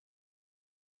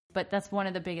But that's one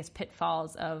of the biggest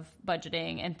pitfalls of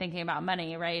budgeting and thinking about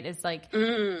money, right? Is like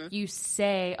you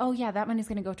say, oh yeah, that money's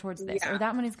going to go towards this or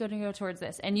that money's going to go towards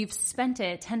this. And you've spent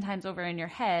it 10 times over in your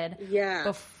head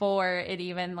before it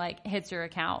even like hits your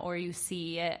account or you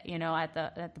see it, you know, at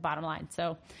the bottom line.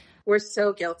 So we're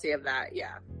so guilty of that.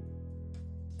 Yeah.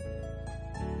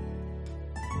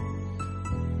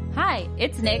 Hi,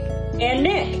 it's Nick. And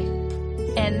Nick.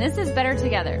 And this is Better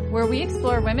Together, where we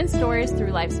explore women's stories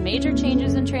through life's major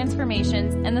changes and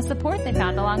transformations and the support they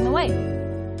found along the way.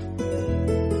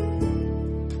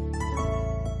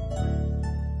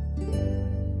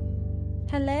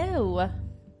 Hello.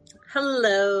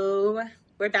 Hello.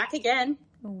 We're back again.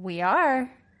 We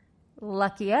are.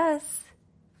 Lucky us.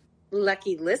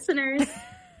 Lucky listeners.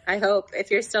 I hope,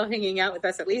 if you're still hanging out with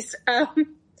us at least.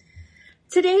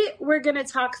 Today, we're going to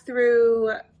talk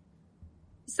through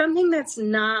something that's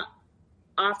not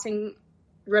often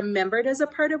remembered as a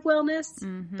part of wellness,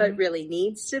 but really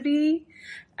needs to be.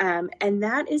 And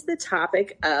that is the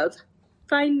topic of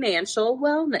financial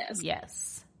wellness.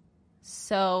 Yes.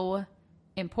 So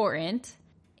important.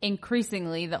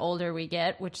 Increasingly, the older we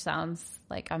get, which sounds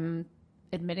like I'm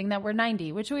admitting that we're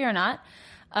 90, which we are not.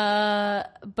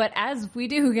 But as we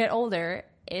do get older,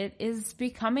 it is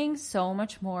becoming so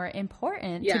much more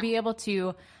important to be able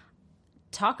to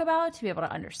talk about, to be able to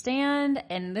understand.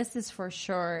 And this is for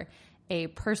sure a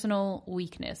personal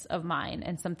weakness of mine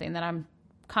and something that I'm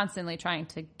constantly trying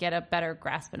to get a better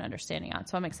grasp and understanding on.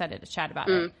 So I'm excited to chat about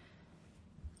it.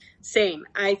 Same.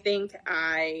 I think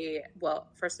well,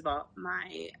 first of all,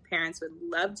 my parents would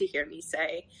love to hear me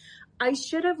say, I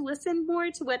should have listened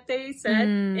more to what they said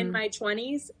in my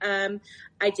 20s.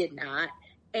 I did not.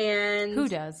 And who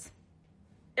does?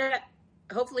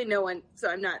 Hopefully no one, so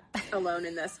I'm not alone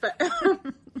in this, but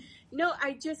no,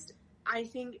 I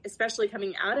think especially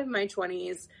coming out of my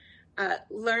 20s,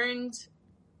 learned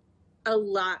a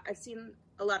lot. I've seen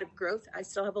a lot of growth. I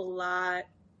still have a lot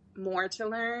more to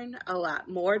learn, a lot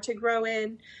more to grow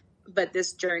in, but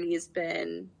this journey has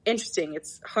been interesting.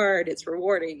 It's hard. It's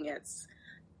rewarding. It's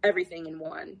everything in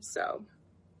one. So.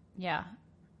 Yeah.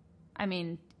 I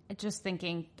mean, just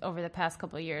thinking over the past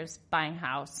couple of years, buying a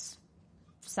house,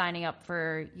 signing up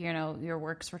for, you know, your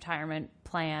work's retirement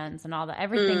plans and all that.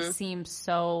 Everything seems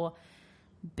so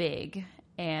big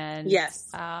and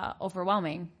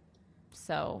overwhelming.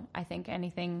 So I think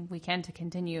anything we can to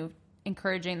continue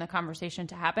encouraging the conversation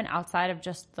to happen outside of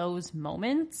just those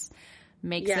moments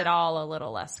makes it all a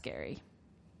little less scary.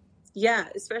 Yeah.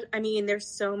 Especially, I mean, there's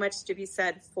so much to be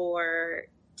said for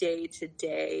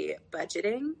day-to-day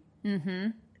budgeting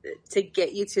to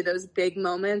get you to those big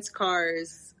moments,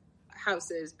 cars,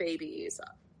 houses, babies,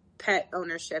 pet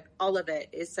ownership, all of it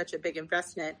is such a big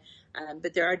investment.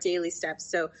 But there are daily steps.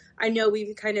 So I know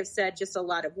we've kind of said just a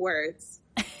lot of words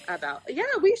about,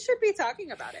 we should be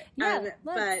talking about it.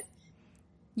 But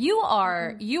you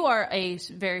are a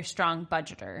very strong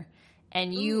budgeter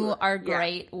and you are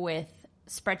great with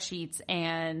spreadsheets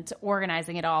and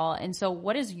organizing it all. And so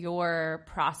what does your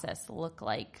process look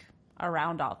like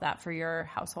around all that for your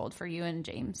household, for you and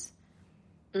James?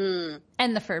 And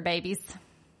the fur babies.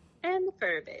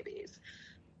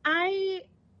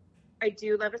 I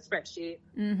do love a spreadsheet.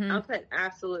 I'll put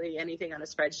absolutely anything on a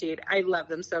spreadsheet. I love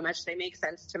them so much. They make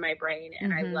sense to my brain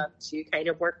and I love to kind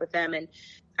of work with them. And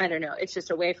I don't know, it's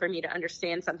just a way for me to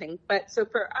understand something. But so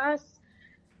for us,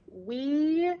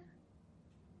 we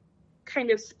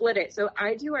kind of split it. So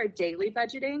I do our daily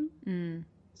budgeting.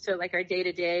 So like our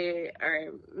day-to-day, our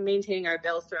maintaining our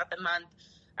bills throughout the month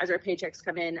as our paychecks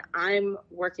come in, I'm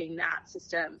working that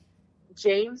system.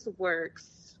 James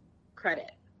works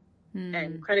credit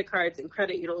and credit cards and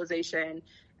credit utilization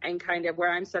and kind of where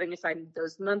I'm setting aside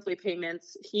those monthly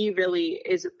payments. He really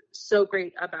is so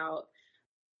great about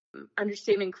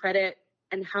understanding credit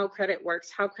and how credit works,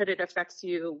 how credit affects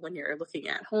you when you're looking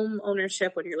at home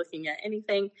ownership, when you're looking at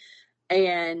anything,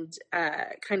 and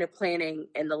kind of planning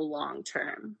in the long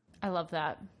term. I love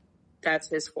that. That's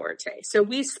his forte. So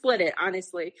we split it,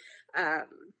 honestly.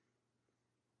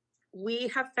 We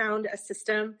have found a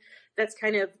system that's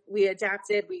kind of, we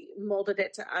adapted, we molded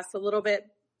it to us a little bit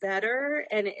better.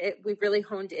 And we've really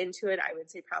honed into it, I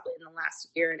would say probably in the last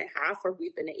year and a half, where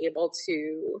we've been able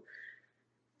to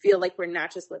feel like we're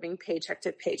not just living paycheck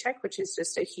to paycheck, which is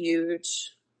just a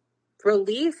huge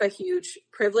relief, a huge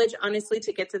privilege, honestly,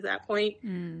 to get to that point.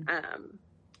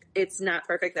 It's not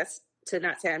perfect. That's to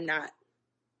not say I'm not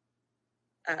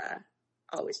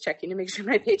always checking to make sure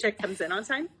my paycheck comes in on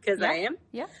time, because I am.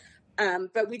 Yeah.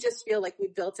 But we just feel like we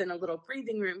built in a little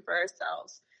breathing room for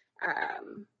ourselves.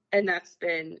 And that's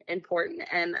been important.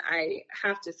 And I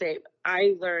have to say,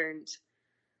 I learned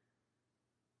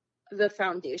the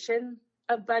foundation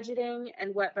of budgeting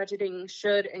and what budgeting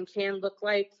should and can look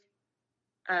like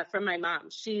from my mom.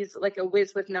 She's like a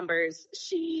whiz with numbers.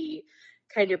 She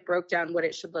kind of broke down what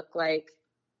it should look like.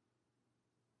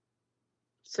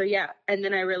 So yeah, and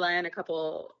then I rely on a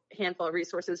handful of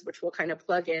resources, which we'll kind of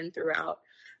plug in throughout,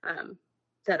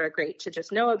 that are great to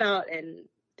just know about and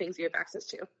things you have access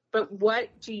to. But what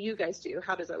do you guys do?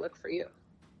 How does it look for you?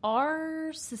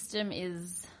 Our system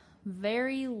is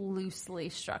very loosely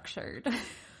structured,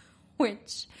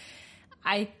 which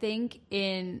I think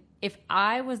if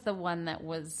I was the one that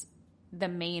was the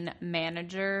main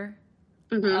manager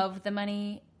of the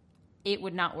money, it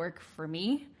would not work for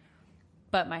me.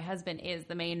 But my husband is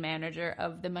the main manager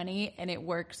of the money and it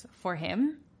works for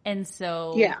him. And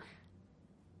so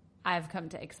I've come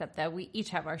to accept that we each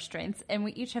have our strengths and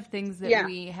we each have things that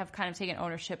we have kind of taken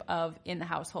ownership of in the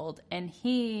household. And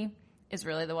he is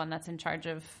really the one that's in charge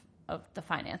of the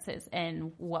finances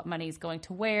and what money is going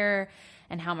to where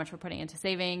and how much we're putting into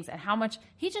savings and how much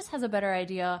he just has a better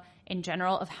idea in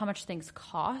general of how much things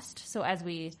cost. So as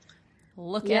we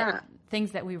look at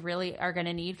things that we really are going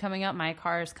to need coming up, my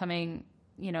car is coming,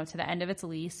 to the end of its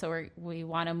lease. So we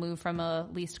want to move from a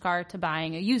leased car to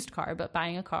buying a used car, but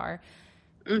buying a car.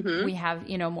 We have,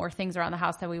 more things around the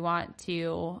house that we want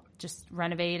to just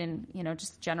renovate and,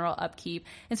 just general upkeep.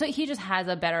 And so he just has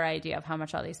a better idea of how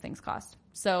much all these things cost.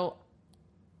 So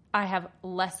I have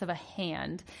less of a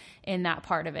hand in that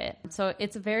part of it. So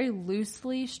it's very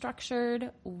loosely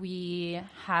structured. We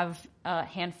have a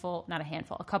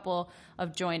couple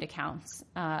of joint accounts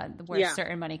where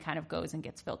certain money kind of goes and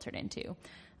gets filtered into.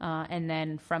 And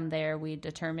then from there, we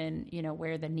determine,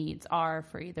 where the needs are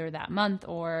for either that month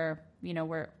or,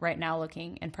 we're right now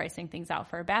looking and pricing things out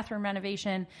for a bathroom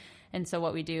renovation. And so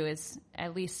what we do is,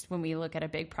 at least when we look at a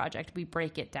big project, we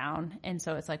break it down. And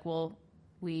so it's like, well,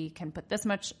 we can put this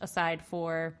much aside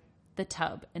for the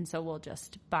tub. And so we'll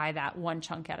just buy that one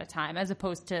chunk at a time, as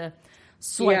opposed to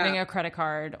swiping a credit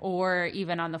card, or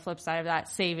even on the flip side of that,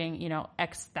 saving,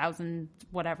 X thousand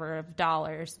whatever of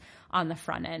dollars on the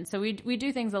front end. So we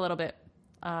do things a little bit,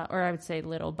 or I would say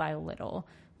little by little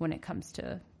when it comes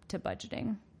to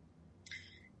budgeting.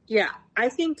 Yeah. I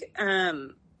think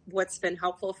what's been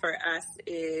helpful for us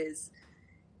is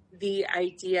the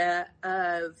idea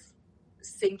of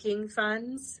sinking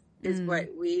funds is what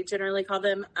we generally call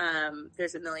them.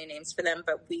 There's a million names for them,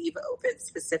 but we've opened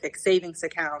specific savings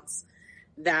accounts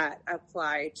that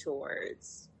apply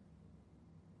towards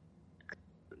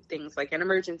things like an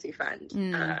emergency fund.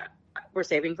 We're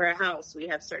saving for a house. We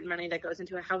have certain money that goes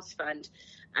into a house fund.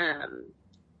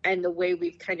 And the way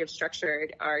we've kind of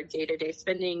structured our day-to-day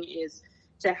spending is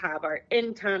to have our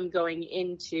income going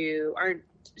into our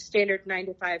standard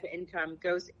 9-to-5 income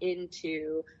goes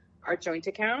into our joint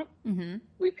account.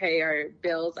 We pay our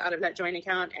bills out of that joint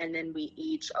account, and then we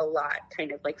each allot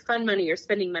kind of like fun money or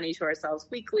spending money to ourselves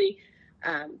weekly.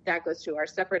 That goes to our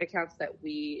separate accounts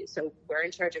so we're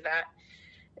in charge of that,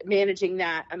 managing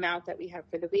that amount that we have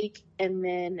for the week. And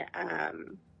then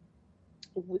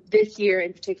this year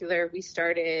in particular, we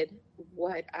started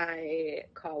what I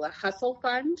call a hustle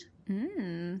fund.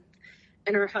 And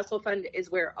our hustle fund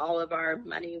is where all of our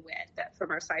money went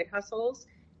from our side hustles.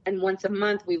 And once a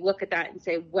month, we look at that and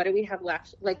say, what do we have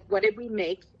left? Like, what did we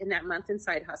make in that month in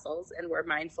side hustles? And we're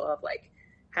mindful of like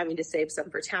having to save some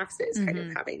for taxes, kind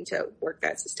of having to work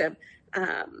that system,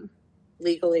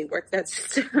 legally work that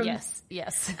system.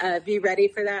 Yes. Be ready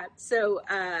for that. So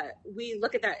we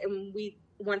look at that, and we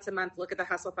once a month look at the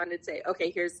hustle fund and say,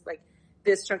 okay, here's like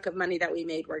this chunk of money that we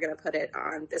made. We're going to put it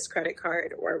on this credit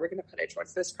card, or we're going to put it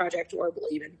towards this project, or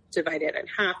we'll even divide it in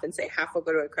half and say half will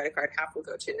go to a credit card, half will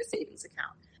go to a savings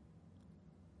account.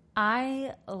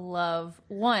 I love,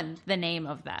 one, the name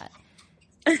of that.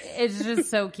 It's just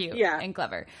so cute and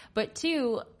clever. But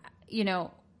two,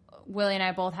 Willie and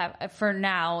I both have, for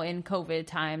now in COVID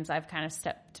times, I've kind of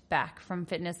stepped back from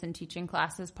fitness and teaching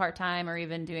classes part-time or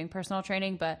even doing personal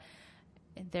training. But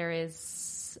there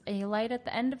is a light at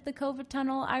the end of the COVID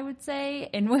tunnel, I would say,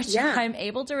 in which I'm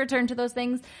able to return to those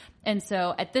things. And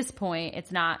so at this point,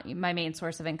 it's not my main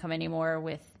source of income anymore,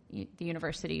 with the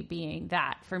university being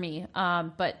that for me,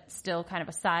 but still kind of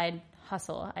a side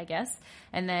hustle, I guess.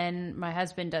 And then my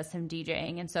husband does some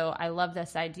DJing. And so I love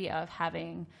this idea of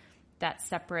having that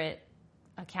separate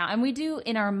account. And we do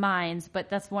in our minds, but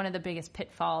that's one of the biggest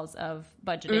pitfalls of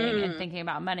budgeting and thinking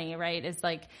about money, right? Is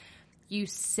like, you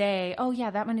say, oh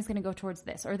yeah, that money's going to go towards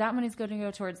this, or that money's going to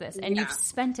go towards this. And you've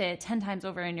spent it 10 times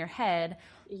over in your head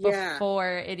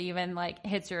before it even like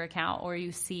hits your account, or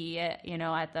you see it,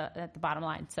 at the bottom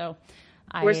line. So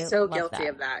we're so guilty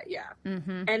of that. Yeah.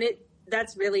 And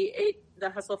that's really the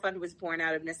Hustle Fund was born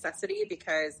out of necessity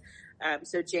because,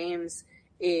 so James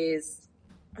is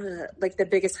like the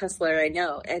biggest hustler I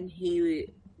know. And he's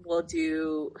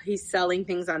selling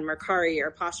things on Mercari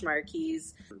or Poshmark.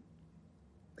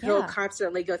 He'll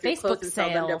constantly go through clothes and sell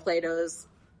them to Plato's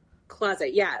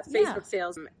Closet. Facebook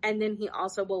sales. And then he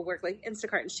also will work like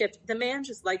Instacart and Shipt. The man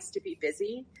just likes to be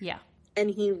busy. Yeah. And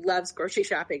he loves grocery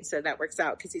shopping. So that works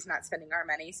out because he's not spending our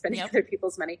money, spending other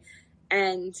people's money.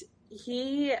 And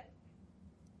he,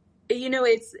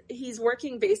 he's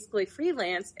working basically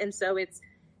freelance. And so it's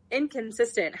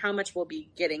inconsistent how much we'll be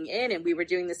getting in. And we were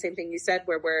doing the same thing you said,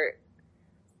 where we're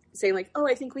saying like, oh,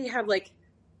 I think we have like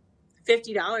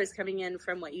 $50 coming in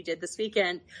from what you did this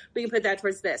weekend. We can put that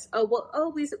towards this. Oh,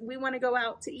 well, we want to go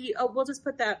out to eat. Oh, we'll just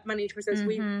put that money towards this.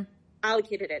 We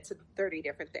allocated it to 30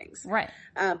 different things. Right.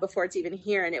 Before it's even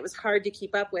here. And it was hard to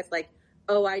keep up with like,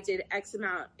 oh, I did X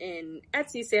amount in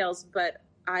Etsy sales, but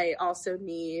I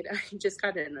just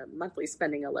got a monthly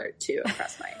spending alert too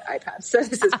across my iPad. So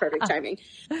this is perfect timing.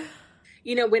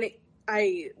 When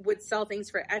I would sell things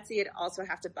for Etsy, I'd also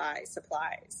have to buy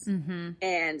supplies.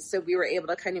 And so we were able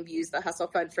to kind of use the Hustle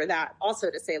Fund for that also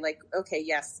to say like, okay,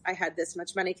 yes, I had this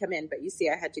much money come in, but you see,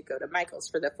 I had to go to Michael's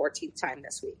for the 14th time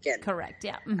this week and correct.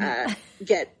 Yeah.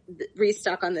 Get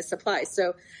restock on the supplies.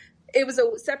 So it was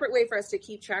a separate way for us to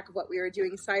keep track of what we were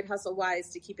doing side hustle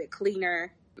wise to keep it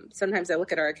cleaner. Sometimes I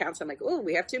look at our accounts, I'm like, oh,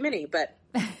 we have too many, but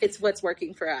it's what's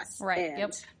working for us. Right.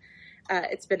 And,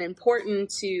 it's been important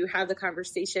to have the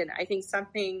conversation. I think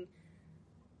something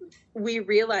we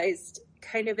realized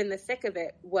kind of in the thick of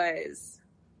it was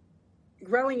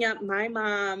growing up, my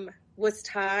mom was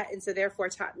taught, and so therefore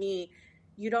taught me,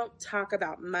 you don't talk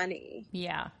about money.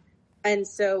 Yeah. And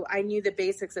so I knew the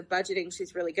basics of budgeting.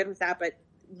 She's really good with that. But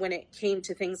when it came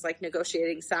to things like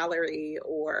negotiating salary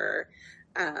or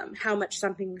how much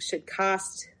something should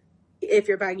cost, if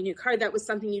you're buying a new car, that was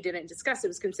something you didn't discuss. It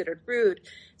was considered rude.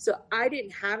 So I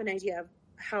didn't have an idea of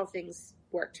how things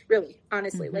worked, really,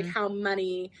 honestly, like how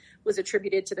money was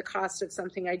attributed to the cost of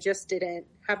something. I just didn't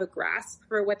have a grasp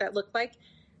for what that looked like.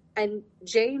 And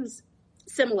James,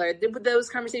 similar,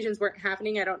 those conversations weren't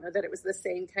happening. I don't know that it was the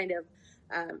same kind of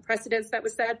precedence that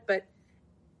was set, but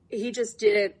he just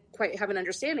didn't quite have an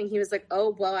understanding. He was like,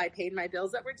 oh, well, I paid my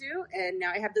bills that were due and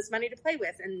now I have this money to play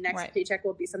with and next paycheck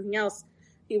will be something else.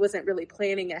 He wasn't really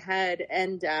planning ahead.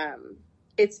 And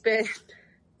it's been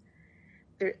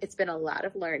a lot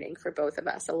of learning for both of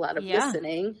us, a lot of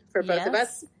listening for both of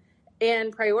us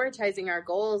and prioritizing our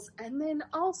goals. And then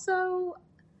also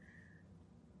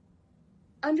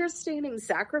understanding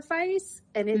sacrifice.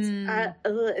 And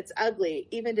it's ugly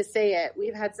even to say it.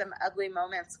 We've had some ugly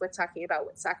moments with talking about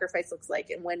what sacrifice looks like.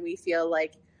 And when we feel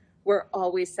like we're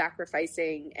always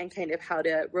sacrificing and kind of how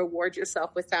to reward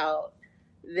yourself without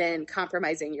then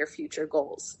compromising your future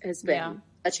goals has been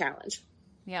a challenge.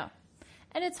 Yeah.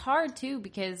 And it's hard too,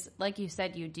 because like you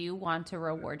said, you do want to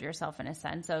reward yourself in a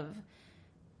sense of,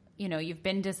 you've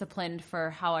been disciplined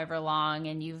for however long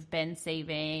and you've been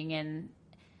saving, and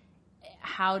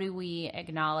how do we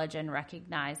acknowledge and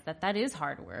recognize that is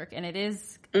hard work and it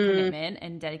is commitment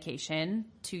and dedication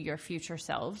to your future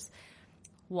selves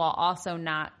while also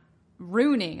not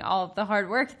ruining all of the hard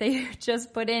work they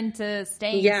just put into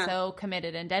staying so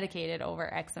committed and dedicated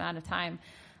over X amount of time.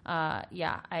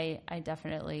 I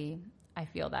definitely, I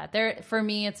feel that for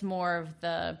me, it's more of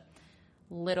the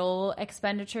little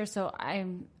expenditure. So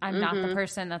I'm not the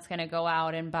person that's going to go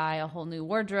out and buy a whole new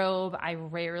wardrobe. I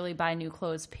rarely buy new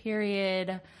clothes,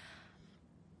 period.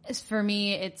 For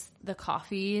me, it's the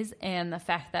coffees and the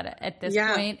fact that at this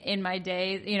point in my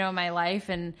day, my life,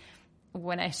 and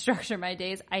when I structure my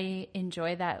days, I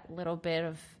enjoy that little bit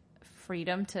of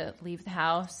freedom to leave the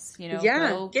house,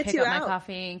 go pick up my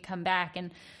coffee and come back.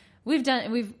 And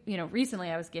recently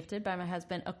I was gifted by my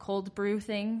husband a cold brew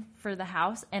thing for the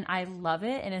house, and I love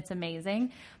it and it's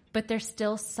amazing. But there's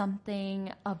still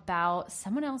something about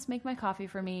someone else make my coffee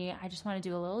for me. I just want to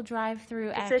do a little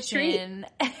drive-through action. It's a treat.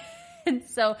 And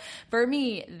so for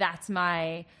me, that's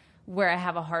where I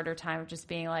have a harder time of just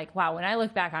being like, wow, when I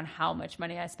look back on how much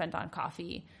money I spent on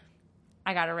coffee,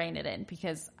 I got to rein it in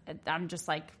because I'm just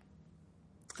like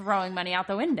throwing money out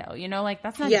the window,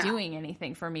 that's not doing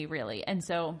anything for me really. And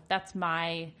so that's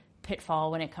my pitfall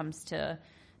when it comes to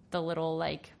the little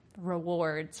like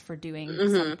rewards for doing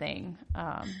something.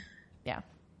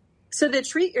 So the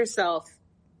treat yourself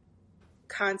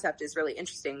concept is really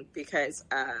interesting because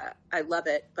I love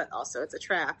it, but also it's a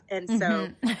trap. And so,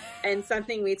 and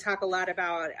something we talk a lot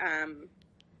about,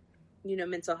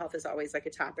 mental health is always like a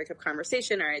topic of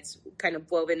conversation, or it's kind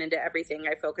of woven into everything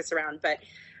I focus around. But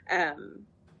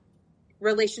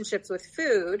relationships with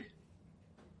food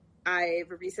I've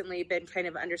recently been kind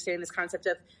of understanding this concept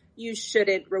of you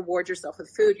shouldn't reward yourself with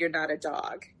food. You're not a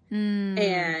dog.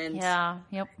 And yeah.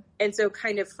 Yep. And so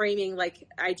kind of framing like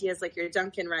ideas like your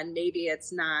Dunkin' run, maybe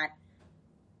it's not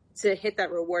to hit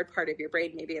that reward part of your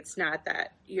brain. Maybe it's not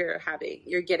that you're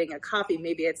getting a coffee.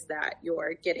 Maybe it's that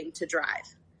you're getting to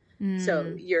drive.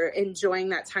 So you're enjoying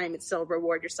that time. It's still a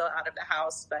reward. You're still out of the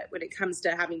house. But when it comes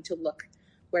to having to look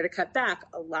where to cut back,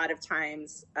 a lot of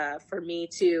times for me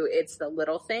too, it's the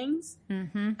little things.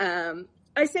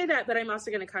 I say that, but I'm also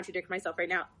going to contradict myself right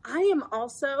now. I am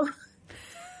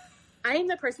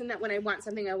the person that when I want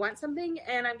something and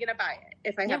I'm going to buy it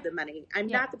if I have the money. I'm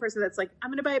not the person that's like,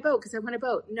 I'm going to buy a boat because I want a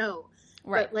boat. No.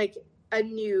 Right. But like a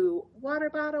new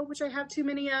water bottle, which I have too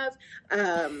many of.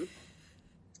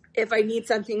 If I need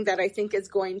something that I think is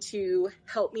going to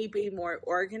help me be more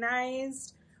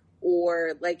organized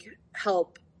or like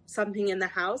help something in the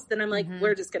house, then I'm like,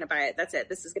 we're just going to buy it. That's it.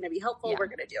 This is going to be helpful. Yeah. We're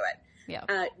going to do it.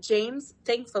 Yeah. James,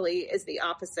 thankfully, is the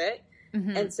opposite.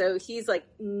 And so he's like,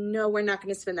 no, we're not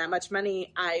going to spend that much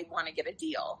money. I want to get a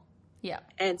deal. Yeah.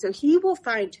 And so he will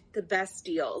find the best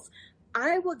deals.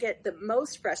 I will get the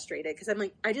most frustrated because I'm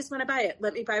like, I just want to buy it.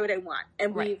 Let me buy what I want.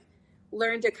 And we've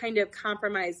learned to kind of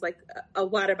compromise, like a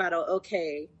water bottle.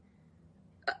 Okay.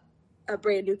 A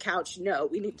brand new couch. No,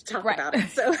 we need to talk about it.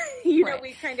 So, you know,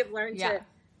 we kind of learned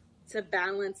to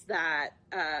balance that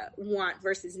want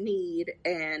versus need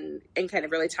and kind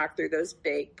of really talk through those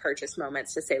big purchase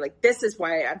moments to say like, this is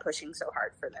why I'm pushing so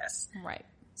hard for this. Right.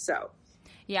 So.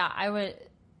 Yeah, I would,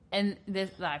 and this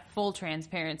full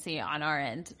transparency on our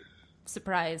end,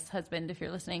 surprise husband, if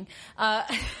you're listening. I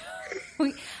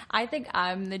think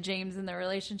I'm the James in the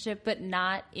relationship, but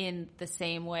not in the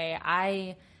same way.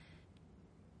 I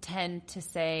tend to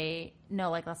say, no,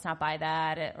 like, let's not buy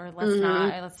that, or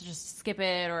let's just skip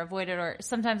it or avoid it. Or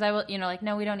sometimes I will, like,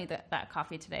 no, we don't need that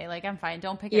coffee today. Like, I'm fine.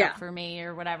 Don't pick it up for me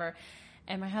or whatever.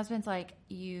 And my husband's like,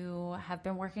 you have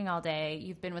been working all day.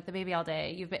 You've been with the baby all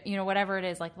day. You've been, whatever it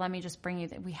is, like, let me just bring you,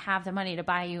 we have the money to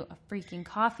buy you a freaking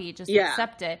coffee. Just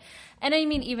accept it. And I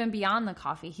mean, even beyond the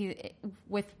coffee,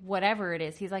 with whatever it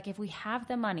is, he's like, if we have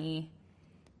the money,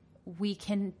 we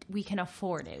can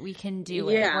afford it. We can do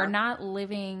it. We're not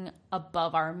living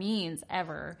above our means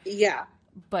ever. Yeah.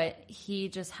 But he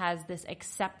just has this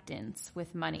acceptance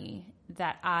with money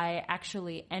that I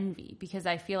actually envy, because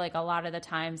I feel like a lot of the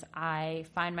times I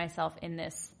find myself in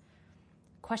this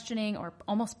questioning or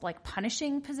almost like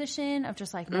punishing position of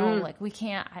just like, no, like we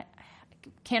can't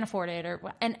afford it,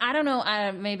 and I don't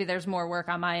know, maybe there's more work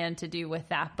on my end to do with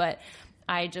that, but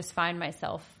I just find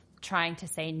myself trying to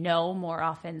say no more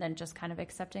often than just kind of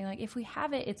accepting, like, if we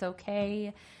have it, it's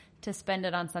okay to spend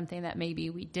it on something that maybe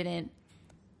we didn't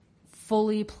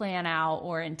fully plan out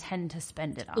or intend to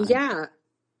spend it on. Yeah.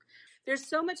 There's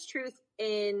so much truth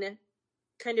in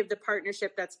kind of the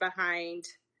partnership that's behind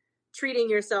treating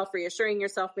yourself, reassuring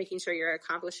yourself, making sure you're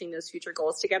accomplishing those future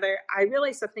goals together. I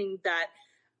realized something that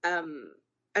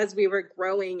as we were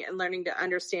growing and learning to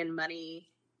understand money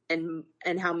and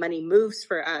how money moves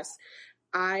for us,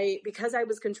 because I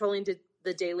was controlling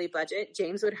the daily budget,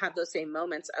 James would have those same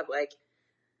moments of like,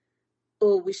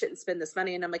 oh, we shouldn't spend this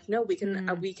money. And I'm like, no, we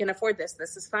can afford this.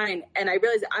 This is fine. And I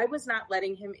realized I was not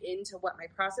letting him into what my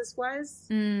process was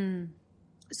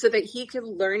so that he could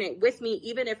learn it with me,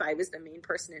 even if I was the main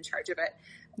person in charge of it.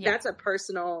 Yeah. That's a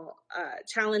personal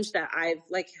challenge that I've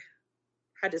like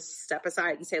had to step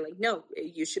aside and say like, no,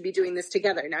 you should be doing this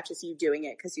together, not just you doing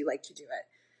it because you like to do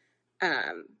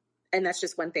it. And that's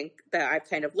just one thing that I've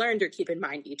kind of learned or keep in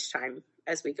mind each time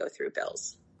as we go through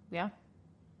bills. Yeah.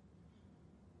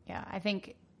 Yeah, I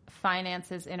think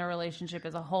finances in a relationship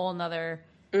is a whole nother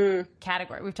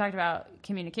category. We've talked about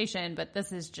communication, but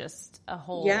this is just a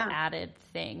whole added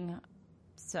thing.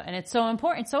 So, and it's so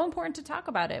important. It's so important to talk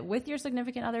about it with your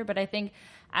significant other. But I think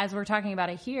as we're talking about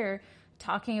it here,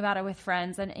 talking about it with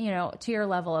friends and, to your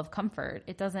level of comfort,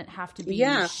 it doesn't have to be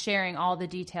sharing all the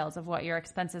details of what your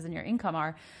expenses and your income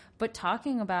are, but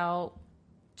talking about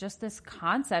just this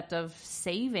concept of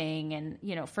saving.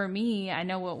 And, for me, I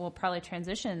know we'll probably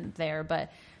transition there,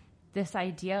 but this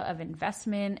idea of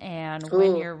investment and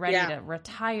when you're ready to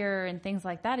retire and things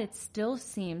like that, it still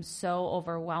seems so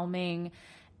overwhelming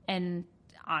and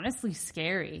honestly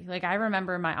scary. Like, I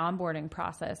remember my onboarding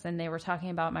process and they were talking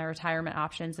about my retirement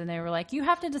options and they were like, you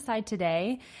have to decide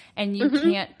today and you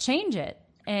can't change it.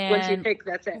 And once you pick,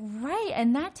 that's it. Right.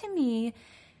 And that to me,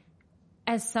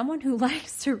 as someone who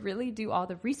likes to really do all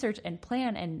the research and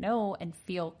plan and know and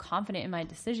feel confident in my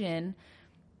decision,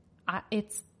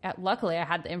 luckily I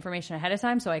had the information ahead of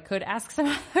time so I could ask some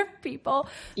other people.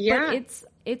 Yeah. But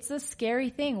it's a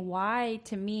scary thing. Why,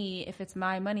 to me, if it's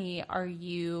my money, are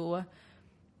you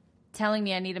telling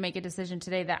me I need to make a decision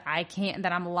today that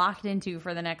that I'm locked into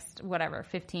for the next,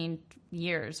 15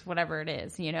 years, whatever it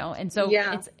is, And so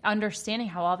it's understanding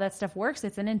how all that stuff works.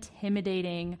 It's an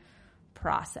intimidating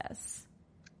process.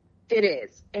 It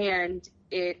is. And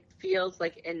it feels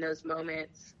like in those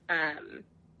moments,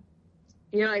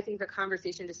 I think the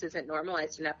conversation just isn't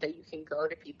normalized enough that you can go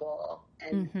to people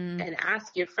and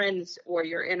ask your friends or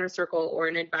your inner circle or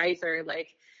an advisor, like,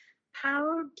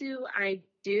 how do I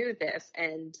do this?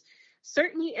 And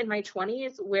certainly in my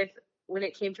 20s, when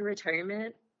it came to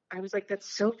retirement, I was like, that's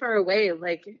so far away.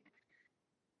 Like,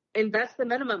 invest the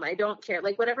minimum. I don't care.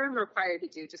 Like, whatever I'm required to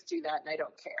do, just do that. And I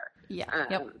don't care.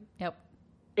 Yeah. Yep.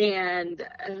 And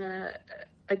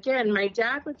again, my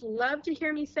dad would love to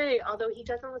hear me say, although he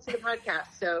doesn't listen to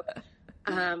podcasts, so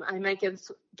I might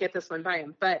get this one by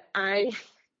him. But I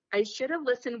should have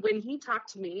listened when he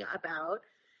talked to me about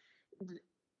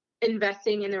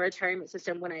investing in the retirement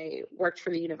system when I worked for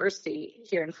the university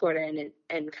here in Florida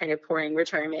and kind of pouring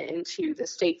retirement into the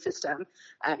state system,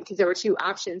 because there were two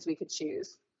options we could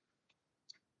choose.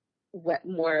 What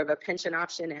more of a pension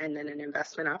option and then an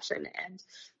investment option. And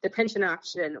the pension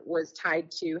option was tied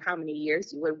to how many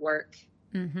years you would work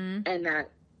in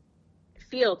that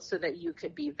field so that you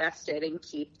could be vested and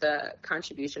keep the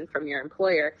contribution from your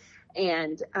employer.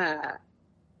 And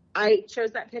I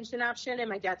chose that pension option, and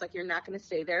my dad's like, you're not going to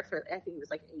stay there for, I think it was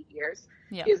like 8 years.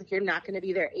 Yeah. He was like, you're not going to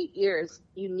be there 8 years.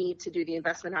 You need to do the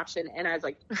investment option. And I was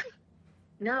like,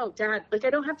 no, Dad, like, I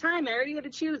don't have time. I already got to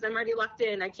choose. I'm already locked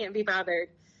in. I can't be bothered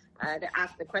to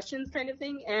ask the questions kind of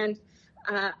thing. And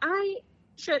I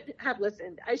should have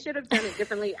listened. I should have done it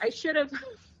differently. I should have,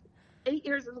 8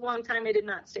 years is a long time. I did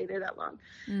not stay there that long.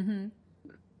 Mm-hmm.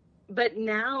 But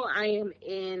now I am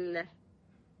in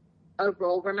a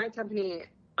role where my company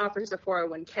offers a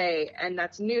 401k, and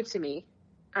that's new to me.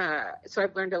 So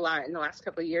I've learned a lot in the last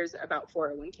couple of years about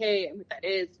 401k and what that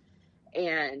is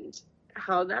and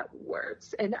how that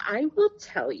works. And I will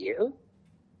tell you,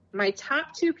 my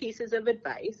top two pieces of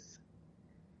advice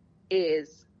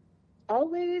is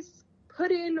always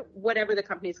put in whatever the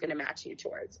company's going to match you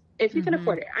towards, if you can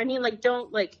afford it. I mean, like,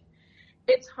 don't, like,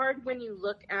 it's hard when you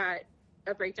look at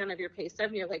a breakdown of your pay stub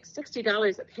and you're like,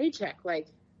 $60 a paycheck, like,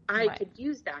 I could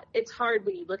use that. It's hard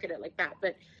when you look at it like that.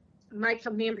 But my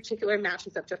company in particular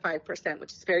matches up to 5%,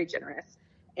 which is very generous.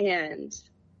 And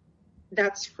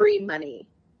that's free money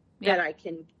that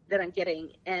I'm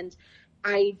getting. And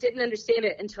I didn't understand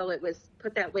it until it was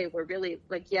put that way, where really,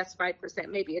 like, yes, 5%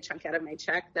 may be a chunk out of my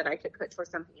check that I could put towards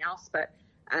something else. But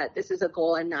this is a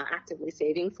goal I'm not actively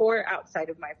saving for outside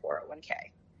of my 401k.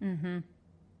 Mm-hmm.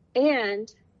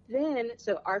 And then,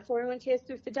 so our 401k is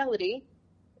through Fidelity.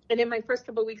 And in my first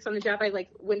couple of weeks on the job, I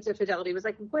went to Fidelity, was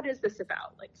like, what is this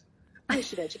about? Like, I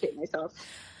should educate myself.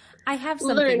 I have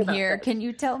something here. This. Can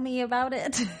you tell me about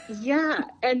it? Yeah.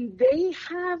 And they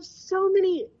have so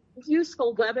many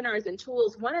useful webinars and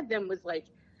tools. One of them was like,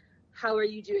 how are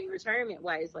you doing retirement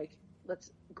wise? Like,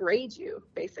 let's grade you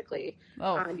basically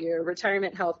on your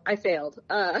retirement health. I failed.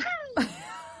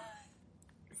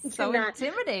 So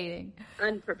intimidating.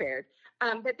 Unprepared.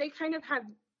 But they kind of have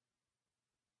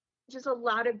just a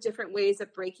lot of different ways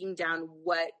of breaking down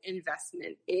what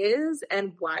investment is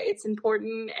and why it's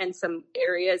important, and some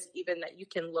areas even that you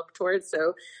can look towards.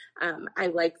 So I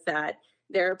like that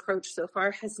their approach so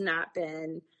far has not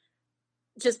been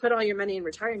just put all your money in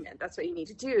retirement. That's what you need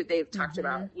to do. They've talked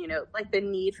about, like the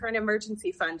need for an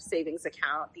emergency fund savings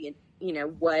account,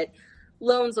 what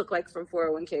loans look like from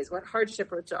 401ks, what hardship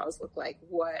withdrawals look like,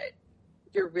 what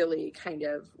you're really kind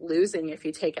of losing if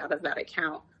you take out of that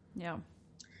account. Yeah.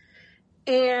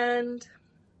 And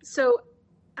so,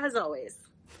 as always,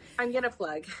 I'm going to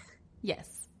plug.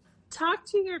 Yes. Talk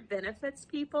to your benefits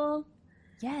people.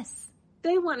 Yes.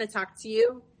 They want to talk to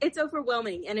you. It's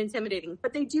overwhelming and intimidating,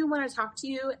 but they do want to talk to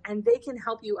you, and they can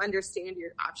help you understand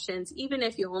your options, even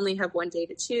if you only have one day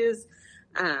to choose.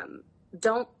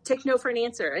 Don't take no for an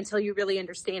answer until you really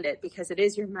understand it, because it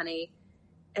is your money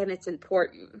and it's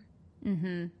important.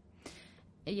 Mm-hmm.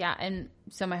 Yeah, and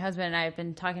so my husband and I have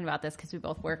been talking about this because we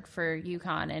both work for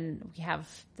UConn, and we have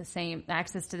the same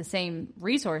access to the same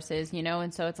resources,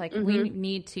 and so it's like we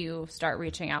need to start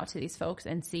reaching out to these folks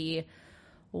and see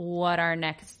what our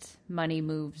next money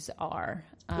moves are.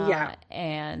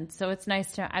 And so it's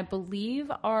nice to, I believe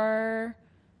our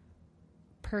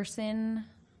person,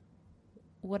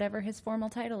 whatever his formal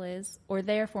title is, or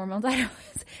their formal title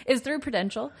is through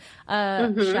Prudential.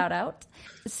 Shout out.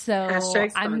 So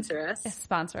sponsor us.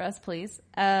 Sponsor us, please.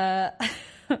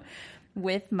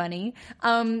 With money.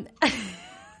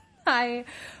 I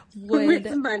would.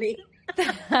 With money.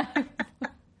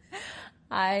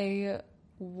 I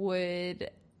would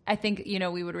I think, you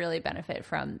know, we would really benefit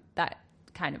from that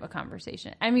kind of a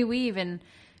conversation. I mean, we even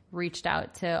reached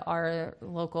out to our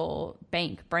local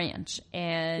bank branch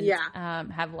and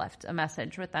have left a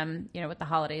message with them, you know, with the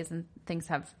holidays and things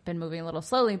have been moving a little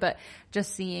slowly, but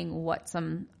just seeing what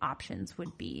some options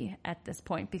would be at this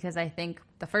point, because I think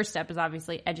the first step is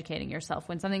obviously educating yourself.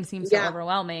 When something seems so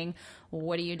overwhelming,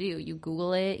 what do? You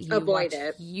Google it, you avoid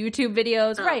it. YouTube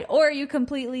videos, right? Or you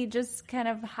completely just kind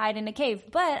of hide in a cave.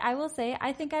 But I will say,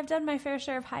 I think I've done my fair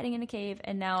share of hiding in a cave,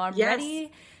 and now I'm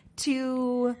ready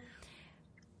to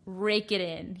rake it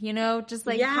in, you know, just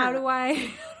like, how do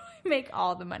I make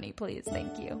all the money, please?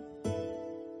 Thank you.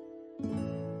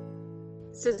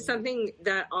 So something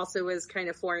that also was kind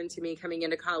of foreign to me coming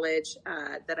into college,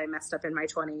 that I messed up in my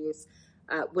 20s,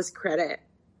 was credit.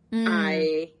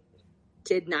 I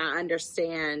did not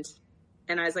understand.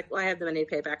 And I was like, well, I have the money to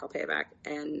pay it back. I'll pay it back.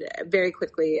 And very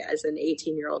quickly, as an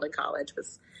 18-year-old in college,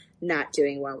 was not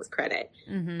doing well with credit.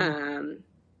 And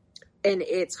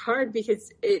it's hard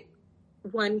because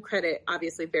one, credit,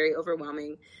 obviously very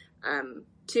overwhelming.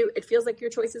 Two, it feels like your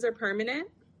choices are permanent.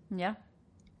 Yeah.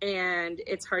 And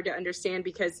it's hard to understand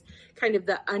because kind of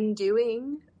the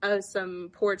undoing of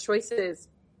some poor choices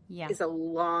is a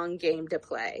long game to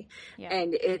play. Yeah.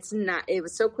 And it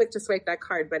was so quick to swipe that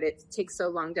card, but it takes so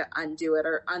long to undo it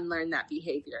or unlearn that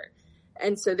behavior.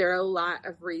 And so there are a lot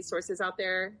of resources out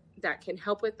there that can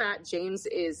help with that. James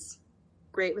is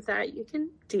great with that. You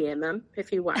can DM him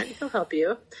if you want. He'll help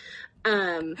you.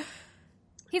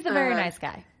 He's a very nice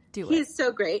guy. He's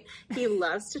so great. He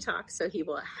loves to talk, so he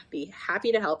will be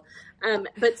happy to help.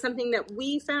 But something that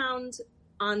we found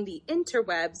on the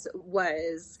interwebs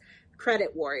was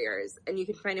Credit Warriors, and you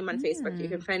can find them on Facebook. You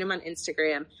can find them on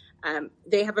Instagram.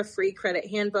 They have a free credit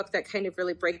handbook that kind of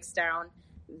really breaks down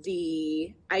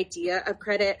the idea of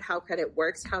credit, how credit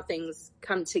works, how things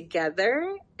come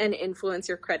together and influence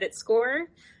your credit score,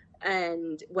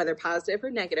 and whether positive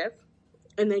or negative.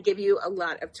 And they give you a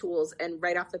lot of tools. And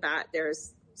right off the bat,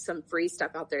 there's some free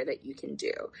stuff out there that you can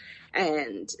do.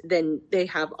 And then they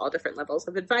have all different levels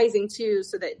of advising too,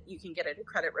 so that you can get into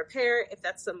credit repair if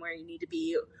that's somewhere you need to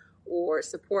be, or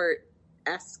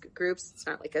support-esque groups. It's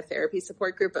not like a therapy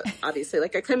support group, but obviously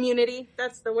like a community.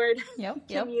 That's the word.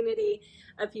 Community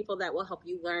of people that will help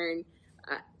you learn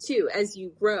too as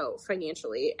you grow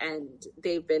financially. And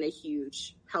they've been a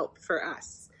huge help for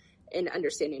us in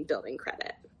understanding building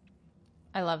credit.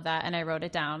 I love that. And I wrote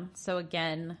it down. So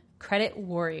again, Credit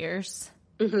Warriors.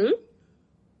 I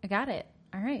got it.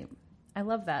 All right. I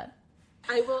love that.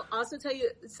 I will also tell you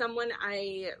someone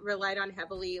I relied on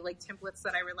heavily, like templates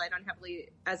that I relied on heavily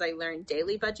as I learned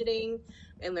daily budgeting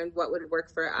and learned what would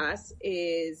work for us,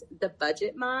 is the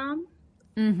Budget Mom.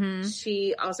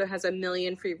 She also has a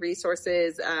million free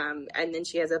resources. And then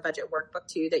she has a budget workbook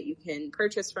too that you can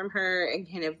purchase from her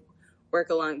and kind of work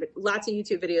along. But lots of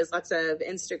YouTube videos, lots of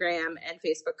Instagram and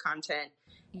Facebook content.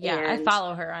 Yeah, I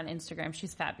follow her on Instagram.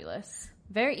 She's fabulous.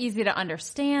 Very easy to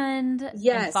understand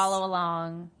and follow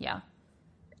along. Yeah.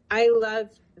 I love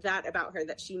that about her,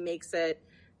 that she makes it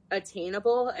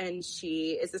attainable, and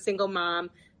she is a single mom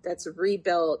that's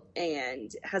rebuilt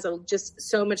and has just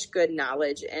so much good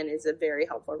knowledge and is a very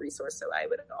helpful resource. So I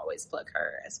would always plug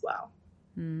her as well.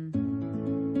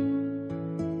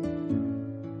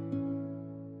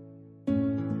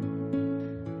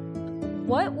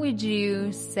 What would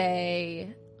you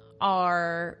say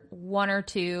are one or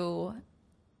two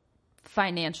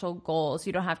financial goals?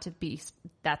 You don't have to be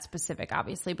that specific,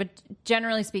 obviously, but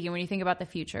generally speaking, when you think about the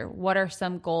future, what are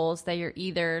some goals that you're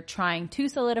either trying to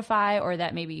solidify or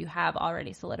that maybe you have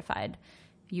already solidified,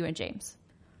 you and James?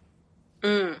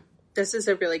 This is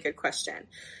a really good question.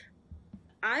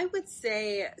 I would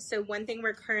say, so one thing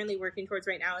we're currently working towards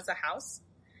right now is a house.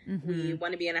 We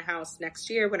want to be in a house next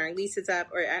year when our lease is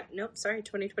up, or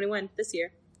 2021, this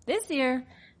year.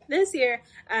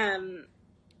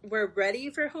 We're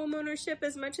ready for home ownership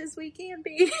as much as we can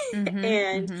be.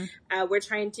 And we're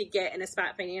trying to get in a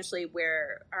spot financially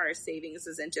where our savings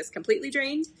isn't just completely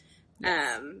drained.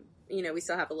 We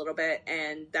still have a little bit,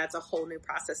 and that's a whole new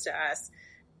process to us.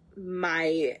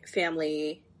 My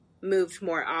family moved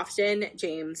more often.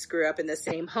 James grew up in the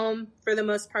same home for the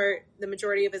most part, the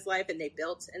majority of his life, and they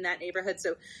built in that neighborhood.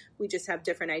 So we just have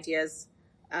different ideas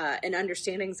and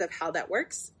understandings of how that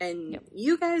works. And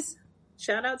you guys,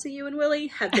 shout out to you and Willie,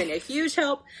 have been a huge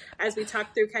help as we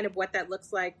talk through kind of what that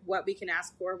looks like, what we can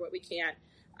ask for, what we can't.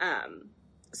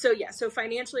 So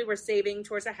financially, we're saving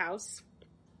towards a house.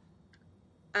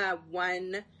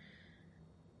 One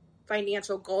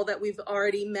financial goal that we've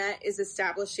already met is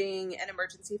establishing an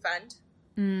emergency fund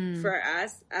for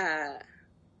us.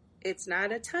 It's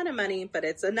not a ton of money, but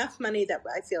it's enough money that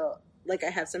I feel like I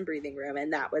have some breathing room,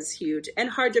 and that was huge and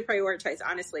hard to prioritize,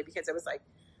 honestly, because it was like,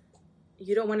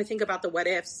 you don't want to think about the what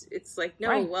ifs. It's like, no,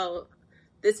 Right. well,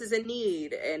 this is a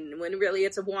need, and when really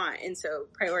it's a want. And so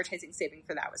prioritizing saving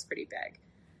for that was pretty big.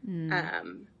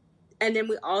 And then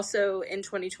we also in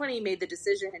 2020 made the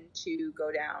decision to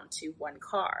go down to one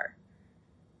car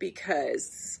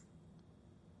because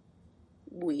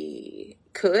we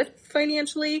could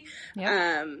financially.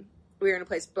 Yep. We were in a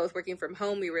place both working from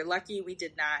home. We were lucky. We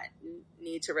did not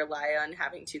need to rely on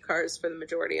having two cars for the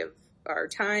majority of our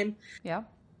time. Yeah.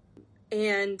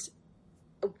 And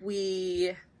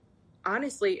we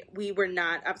honestly, we were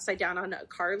not upside down on a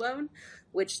car loan,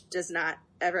 which does not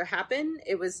ever happen.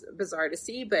 It was bizarre to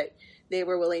see, but they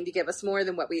were willing to give us more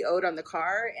than what we owed on the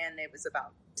car, and it was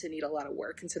about to need a lot of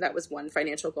work. And so that was one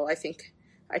financial goal I think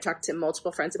I talked to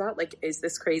multiple friends about, like, is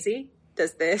this crazy?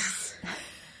 Does this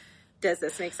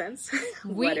make sense?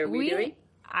 What are we doing?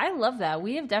 I love that.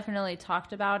 We have definitely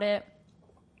talked about it.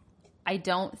 I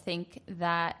don't think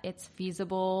that it's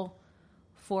feasible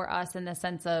for us in the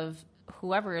sense of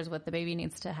whoever is with the baby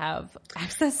needs to have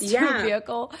access to a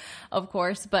vehicle, of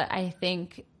course. But I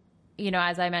think,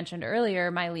 as I mentioned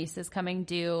earlier, my lease is coming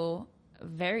due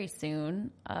very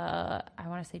soon. I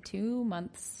want to say 2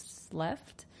 months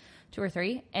left, 2 or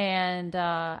 3. And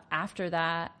after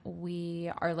that,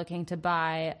 we are looking to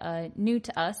buy a new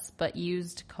to us, but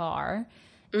used car.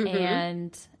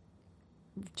 And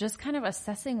just kind of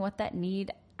assessing what that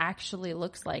need actually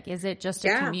looks like. Is it just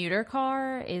a commuter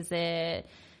car? Is it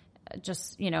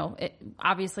just,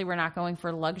 obviously we're not going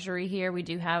for luxury here. We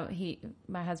do have,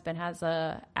 my husband has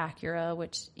a Acura,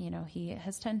 which, he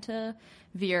has tend to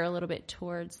veer a little bit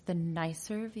towards the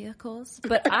nicer vehicles,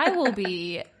 but I will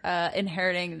be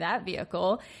inheriting that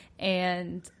vehicle.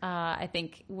 And I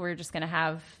think we're just going to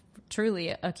have truly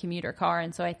a commuter car.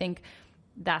 And so I think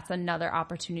that's another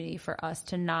opportunity for us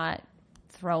to not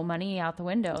throw money out the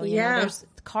window.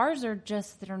 Cars are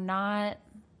just, they're not,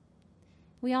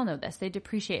 we all know this, they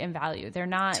depreciate in value. They're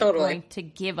not going to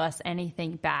give us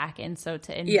anything back. And so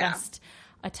to invest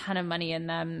a ton of money in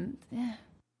them,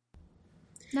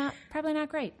 probably not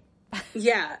great.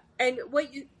 Yeah. And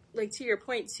what you, like, to your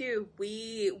point too,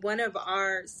 one of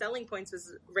our selling points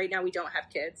was right now we don't have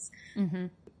kids.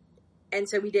 And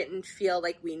so we didn't feel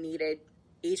like we needed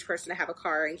each person to have a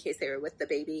car in case they were with the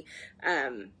baby.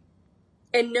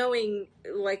 And knowing,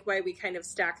 like, why we kind of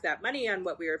stacked that money on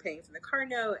what we were paying for the car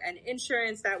note and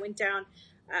insurance, that went down.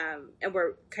 And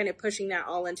we're kind of pushing that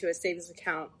all into a savings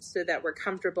account so that we're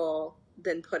comfortable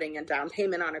then putting a down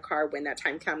payment on a car when that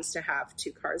time comes to have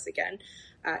 2 cars again.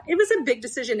 It was a big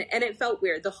decision, and it felt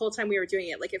weird the whole time we were doing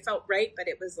it. Like, it felt right, but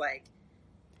it was like,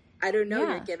 I don't know,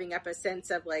 you're giving up a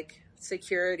sense of, like,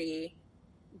 security,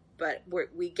 but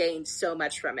we gained so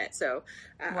much from it. So,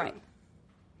 right.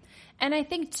 And I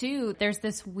think, too, there's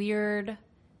this weird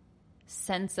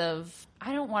sense of,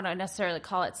 I don't want to necessarily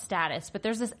call it status, but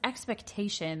there's this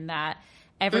expectation that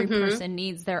every person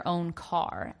needs their own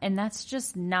car. And that's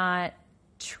just not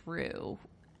true.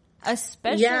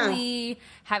 Especially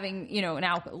having,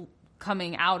 now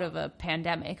coming out of a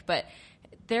pandemic. But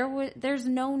there's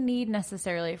no need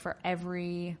necessarily for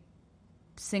every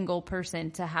single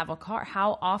person to have a car.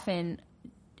 How often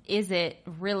is it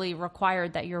really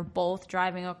required that you're both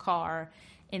driving a car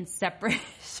in separate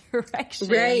directions?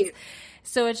 Right.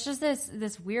 So it's just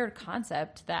this weird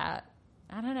concept that,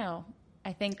 I don't know.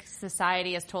 I think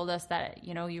society has told us that,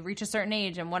 you reach a certain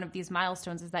age and one of these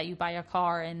milestones is that you buy a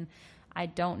car. And I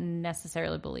don't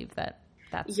necessarily believe that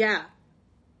that's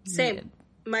same. needed.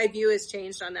 My view has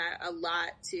changed on that a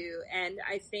lot too. And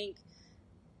I think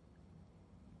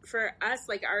for us,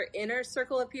 like, our inner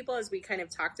circle of people, as we kind of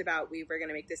talked about, we were going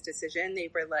to make this decision. They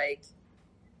were like,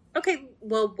 okay,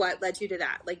 well, what led you to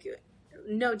that? Like,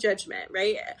 no judgment,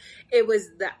 right? It was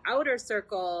the outer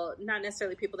circle, not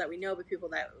necessarily people that we know, but people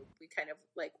that we kind of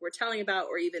like were telling about,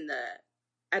 or even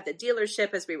at the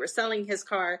dealership as we were selling his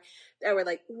car, that were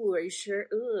like, ooh, are you sure?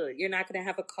 Ooh, you're not going to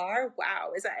have a car?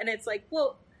 Wow. Is that? And it's like,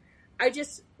 well, I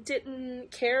just didn't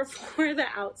care for the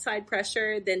outside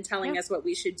pressure than telling us what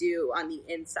we should do on the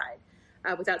inside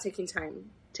without taking time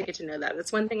to get to know that.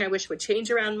 That's one thing I wish would change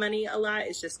around money a lot,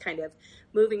 is just kind of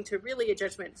moving to really a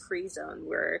judgment-free zone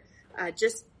where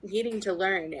just needing to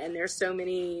learn. And there's so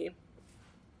many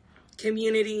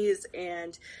communities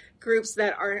and groups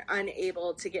that are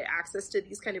unable to get access to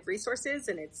these kind of resources.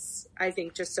 And it's, I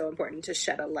think, just so important to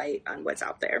shed a light on what's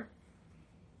out there.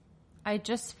 I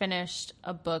just finished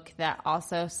a book that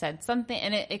also said something,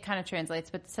 and it kind of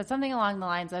translates, but said something along the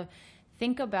lines of,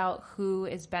 think about who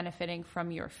is benefiting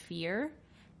from your fear.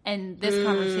 And this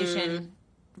conversation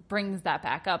brings that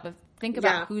back up of Think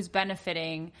about who's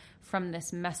benefiting from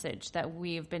this message that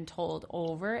we've been told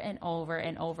over and over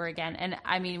and over again. And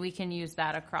I mean, we can use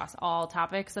that across all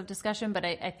topics of discussion, but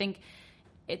I think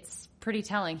it's pretty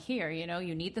telling here. You know,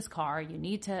 you need this car.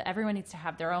 Everyone needs to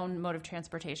have their own mode of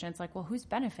transportation. It's like, well, who's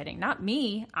benefiting? Not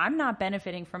me. I'm not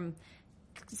benefiting from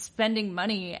spending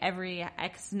money every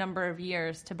X number of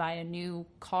years to buy a new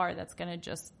car that's going to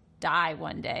just die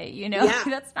one day. You know,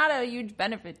 that's not a huge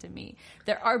benefit to me.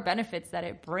 There are benefits that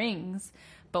it brings.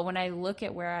 But when I look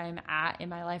at where I'm at in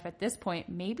my life at this point,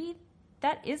 maybe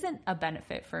that isn't a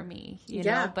benefit for me, you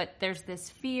know, but there's this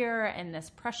fear and this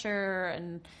pressure,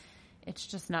 and it's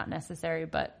just not necessary,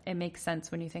 but it makes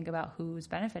sense when you think about who's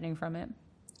benefiting from it.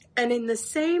 And in the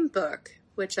same book,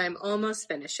 which I'm almost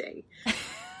finishing,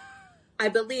 I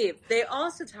believe they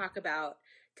also talk about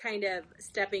kind of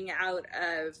stepping out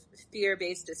of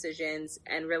fear-based decisions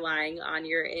and relying on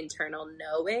your internal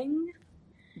knowing.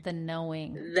 The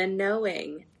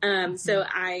knowing. So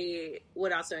I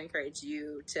would also encourage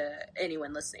you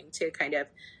anyone listening to kind of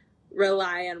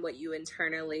rely on what you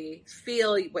internally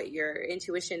feel, what your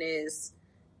intuition is,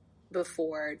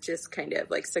 before just kind of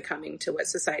like succumbing to what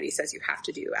society says you have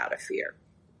to do out of fear.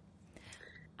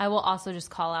 I will also just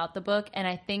call out the book, and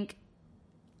I think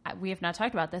we have not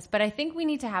talked about this, but I think we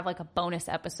need to have like a bonus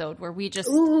episode where we just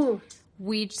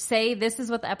we say this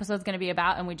is what the episode's going to be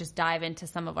about, and we just dive into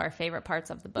some of our favorite parts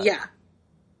of the book. Yeah.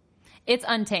 It's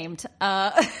Untamed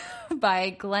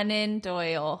by Glennon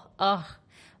Doyle. Oh,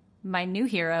 my new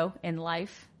hero in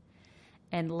life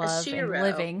and love and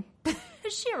living.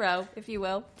 Shiro, if you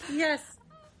will. Yes.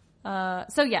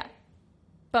 So yeah,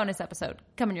 bonus episode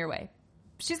coming your way.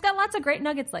 She's got lots of great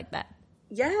nuggets like that.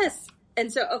 Yes.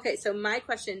 And so, okay, so my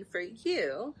question for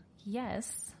you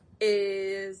is,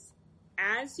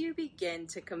 as you begin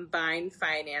to combine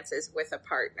finances with a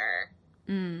partner,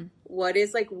 what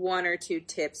is like one or two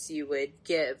tips you would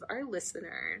give our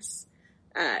listeners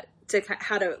to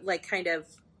how to like kind of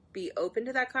be open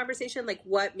to that conversation? Like,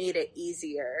 what made it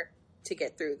easier to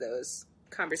get through those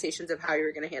conversations of how you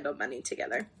were going to handle money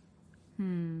together?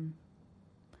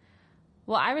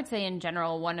 Well, I would say in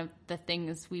general, one of the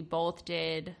things we both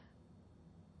did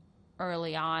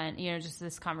early on, you know, just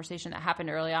this conversation that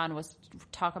happened early on, was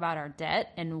talk about our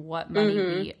debt and what money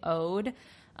we owed,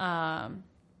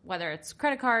 whether it's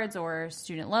credit cards or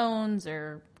student loans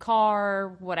or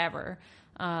car, whatever,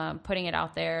 putting it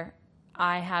out there.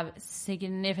 I have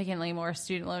significantly more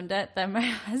student loan debt than my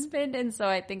husband, and so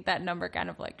I think that number kind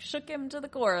of like shook him to the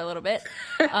core a little bit.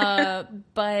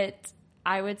 But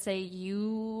I would say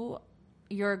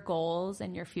your goals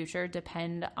and your future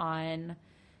depend on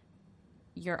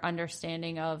your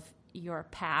understanding of your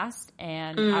past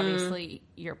and obviously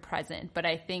your present. But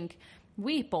I think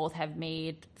we both have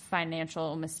made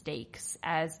financial mistakes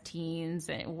as teens,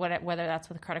 and whether that's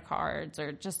with credit cards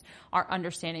or just our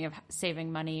understanding of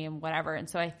saving money and whatever. And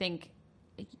so I think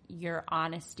your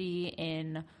honesty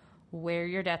in where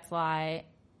your debts lie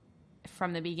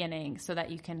from the beginning, so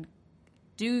that you can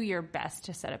do your best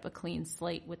to set up a clean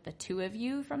slate with the two of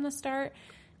you from the start,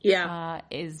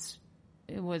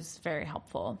 it was very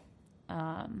helpful.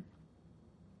 And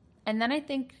then I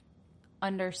think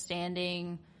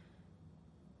understanding,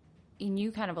 and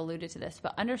you kind of alluded to this,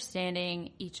 but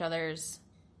understanding each other's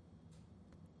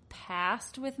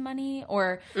past with money,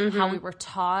 or how we were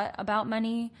taught about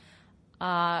money,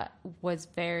 was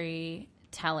very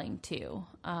telling too.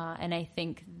 And I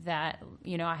think that,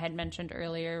 you know, I had mentioned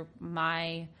earlier,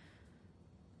 my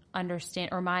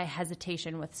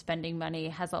hesitation with spending money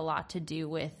has a lot to do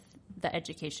with the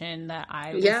education that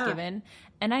I was given.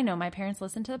 And I know my parents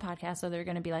listen to the podcast, so they're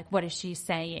going to be like, what is she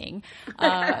saying?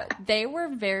 They were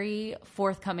very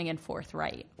forthcoming and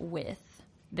forthright with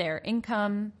their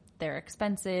income, their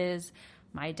expenses.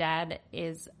 My dad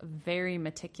is very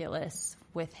meticulous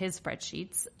with his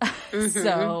spreadsheets.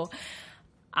 So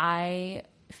I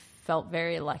felt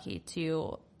very lucky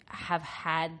to have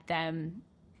had them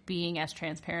being as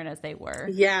transparent as they were.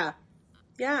 Yeah.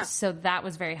 So that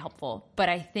was very helpful. But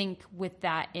I think with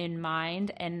that in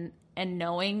mind and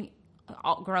knowing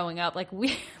growing up, like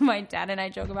my dad and I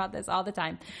joke about this all the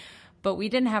time, but we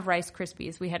didn't have Rice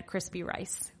Krispies. We had Crispy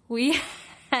Rice. We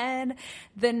had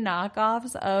the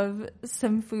knockoffs of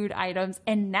some food items.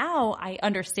 And now I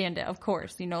understand it, of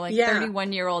course. You know, like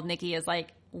 31-year-old Nikki is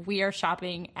like, we are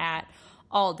shopping at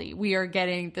Aldi. We are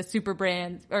getting the super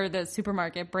brand or the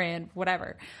supermarket brand,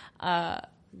 whatever,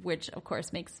 which of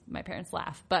course makes my parents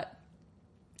laugh. But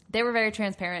they were very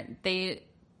transparent. They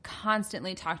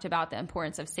constantly talked about the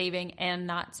importance of saving and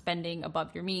not spending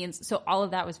above your means. So all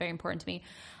of that was very important to me.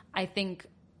 I think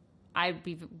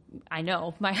I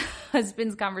know my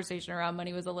husband's conversation around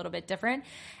money was a little bit different.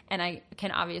 And I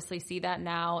can obviously see that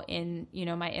now in,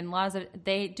 my in-laws.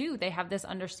 They have this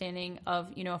understanding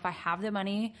of, if I have the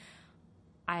money,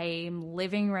 I'm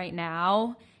living right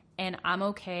now and I'm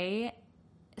okay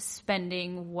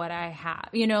spending what I have,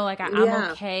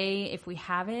 I'm okay if we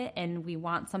have it and we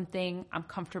want something, I'm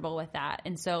comfortable with that.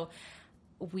 And so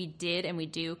we did, and we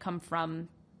do come from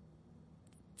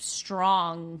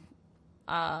strong,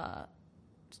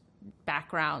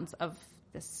 backgrounds of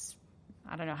this,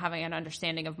 I don't know, having an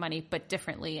understanding of money, but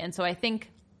differently. And so I think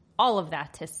all of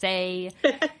that to say,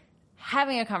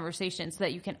 having a conversation so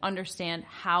that you can understand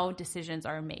how decisions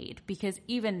are made, because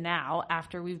even now,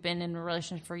 after we've been in a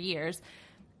relationship for years,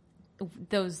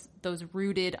 those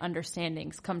rooted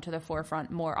understandings come to the forefront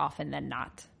more often than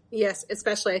not. Yes,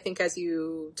 especially I think as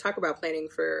you talk about planning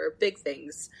for big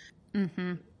things,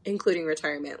 including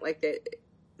retirement, like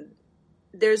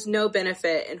there's no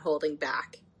benefit in holding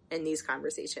back in these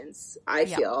conversations, I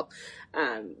feel,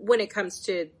 when it comes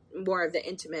to more of the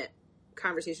intimate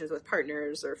conversations with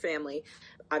partners or family.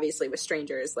 Obviously with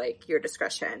strangers, like your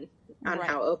discretion on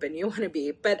how open you want to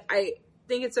be. But I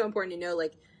think it's so important to know,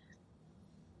 like,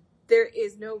 there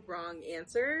is no wrong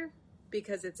answer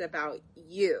because it's about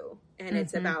you and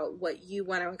it's about what you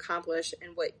want to accomplish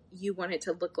and what you want it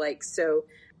to look like. So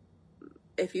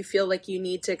if you feel like you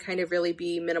need to kind of really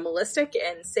be minimalistic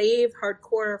and save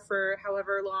hardcore for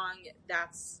however long,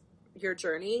 that's your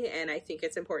journey. And I think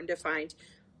it's important to find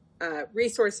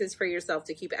resources for yourself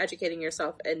to keep educating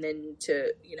yourself, and then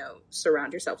to,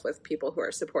 surround yourself with people who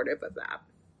are supportive of that.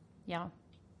 Yeah.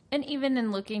 And even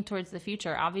in looking towards the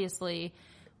future, obviously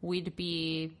we'd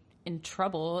be in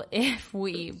trouble if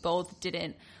we both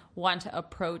didn't want to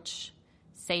approach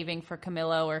saving for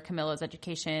Camilo or Camilo's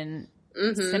education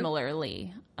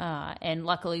similarly. And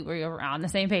luckily we were on the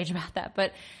same page about that.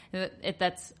 But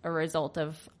that's a result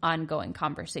of ongoing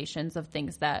conversations of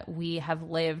things that we have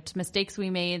lived, mistakes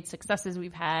we made, successes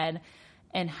we've had,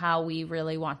 and how we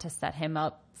really want to set him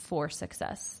up for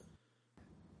success.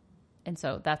 And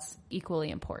so that's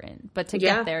equally important. But to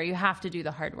get there, you have to do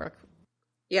the hard work.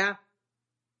 Yeah.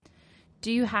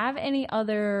 Do you have any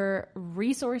other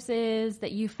resources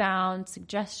that you found,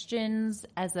 suggestions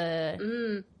as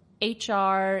a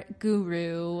HR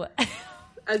guru?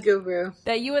 A guru.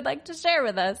 That you would like to share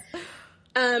with us?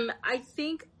 I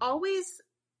think always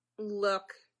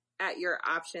look at your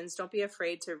options. Don't be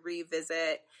afraid to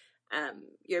revisit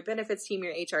your benefits team,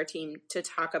 your HR team, to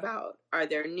talk about, are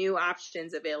there new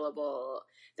options available?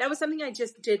 That was something I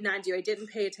just did not do. I didn't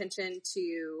pay attention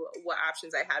to what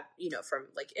options I had, from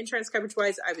like insurance coverage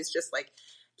wise. I was just like,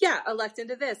 elect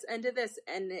into this. And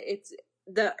it's,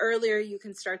 the earlier you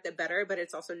can start, the better, but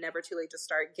it's also never too late to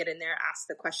start. Get in there, ask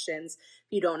the questions.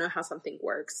 If you don't know how something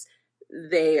works,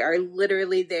 they are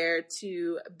literally there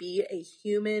to be a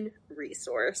human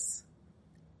resource.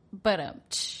 But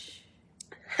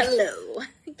hello,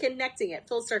 connecting it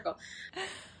full circle.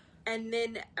 And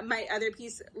then my other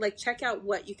piece, like, check out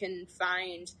what you can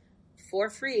find for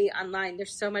free online.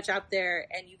 There's so much out there,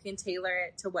 and you can tailor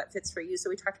it to what fits for you. So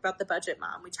we talked about the Budget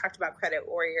Mom. We talked about Credit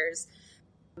Warriors.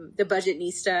 The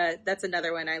Budgetnista, that's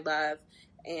another one I love.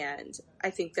 And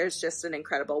I think there's just an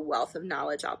incredible wealth of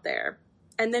knowledge out there.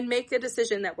 And then make a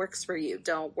decision that works for you.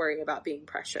 Don't worry about being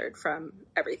pressured from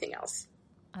everything else.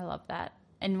 I love that.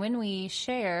 And when we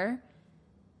share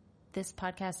this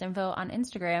podcast info on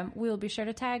Instagram, we will be sure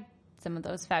to tag some of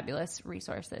those fabulous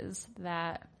resources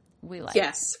that we like.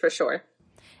 Yes, for sure.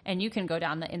 And you can go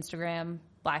down the Instagram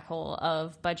black hole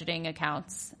of budgeting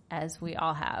accounts, as we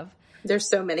all have. There's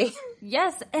so many.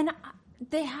 Yes, and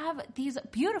they have these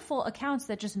beautiful accounts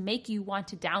that just make you want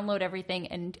to download everything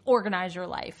and organize your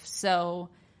life. So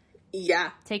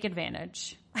take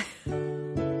advantage.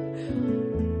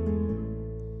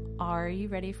 Are you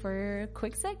ready for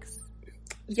quick six?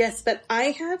 Yes, but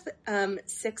I have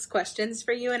 6 questions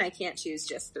for you, and I can't choose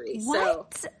just 3.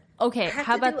 What? So okay,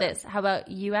 how about this? How about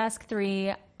you ask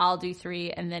 3, I'll do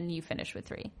 3, and then you finish with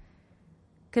 3?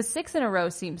 Because 6 in a row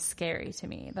seems scary to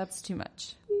me. That's too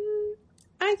much.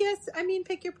 I guess.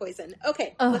 Pick your poison.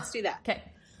 Okay, let's do that. Okay.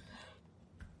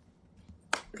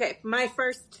 Okay, my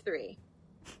first 3.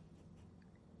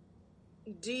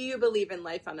 Do you believe in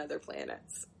life on other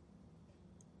planets?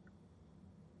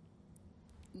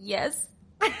 Yes.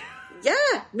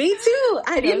 Yeah, me too.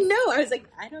 I didn't know. I was like,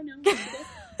 I don't know.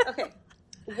 Okay.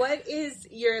 What is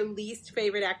your least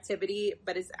favorite activity,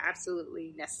 but is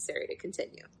absolutely necessary to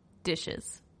continue?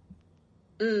 Dishes.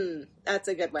 That's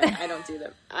a good one. I don't do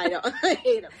them. I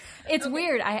hate them. It's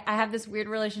weird. I have this weird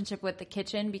relationship with the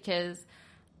kitchen because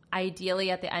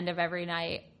ideally at the end of every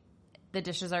night, the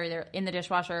dishes are either in the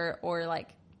dishwasher or like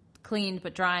cleaned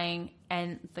but drying,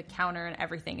 and the counter and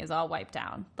everything is all wiped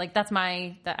down. Like that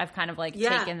I've kind of like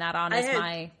taken that on as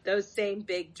my those same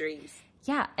big dreams.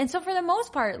 Yeah. And so for the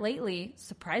most part lately,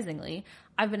 surprisingly,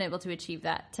 I've been able to achieve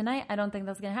that. Tonight, I don't think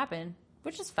that's going to happen,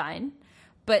 which is fine.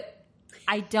 But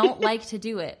I don't like to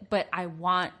do it, but I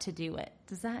want to do it.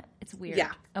 It's weird.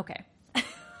 Yeah. Okay.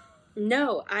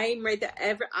 No, I'm right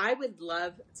there. I would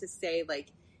love to say like,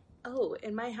 oh,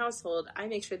 in my household, I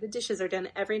make sure the dishes are done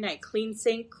every night. Clean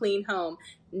sink, clean home.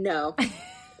 No.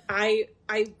 I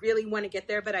really want to get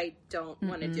there, but I don't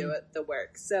want to do the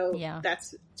work. So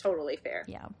that's totally fair.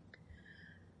 Yeah.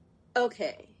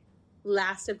 Okay.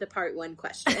 Last of the part 1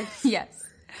 questions. Yes.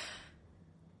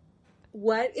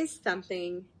 What is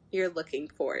something you're looking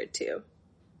forward to?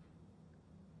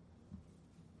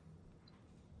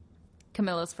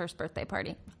 Camilla's first birthday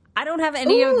party. I don't have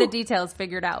any of the details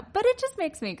figured out, but it just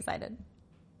makes me excited.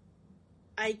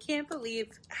 I can't believe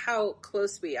how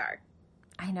close we are.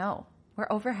 I know. We're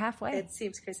over halfway. It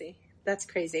seems crazy. That's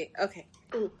crazy. Okay.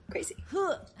 Ooh, crazy.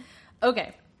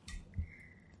 Okay.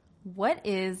 What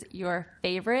is your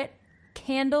favorite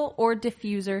candle or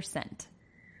diffuser scent?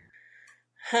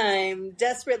 I'm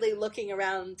desperately looking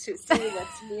around to see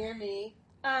what's near me.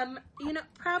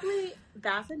 Probably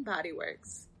Bath and Body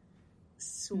Works.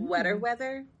 Sweater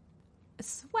weather.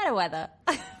 Sweater weather.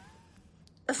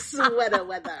 Sweater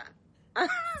weather.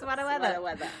 Sweater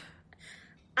weather.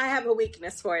 I have a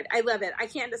weakness for it. I love it. I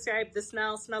can't describe the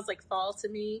smell. It smells like fall to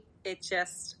me. It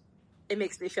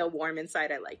makes me feel warm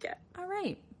inside. I like it. All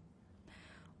right.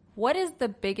 What is the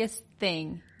biggest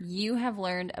thing you have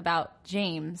learned about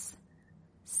James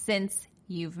since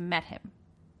you've met him?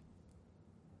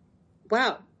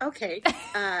 Wow. Okay.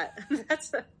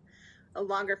 That's a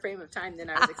longer frame of time than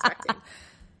I was expecting.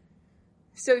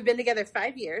 So we've been together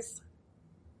 5 years.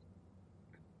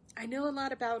 I know a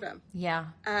lot about him. Yeah.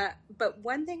 But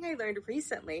one thing I learned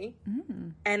recently,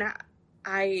 and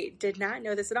I did not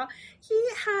know this at all, he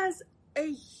has a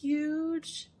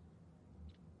huge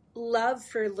love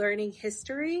for learning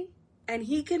history, and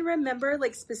he can remember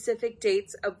like specific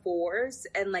dates of wars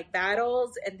and like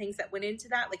battles and things that went into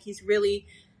that. Like he's really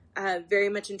very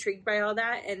much intrigued by all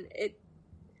that. And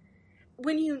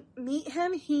when you meet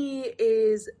him,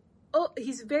 he's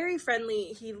very friendly.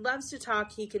 He loves to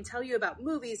talk. He can tell you about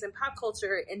movies and pop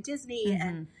culture and Disney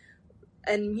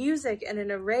and music and an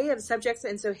array of subjects.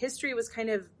 And so history was kind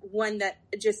of one that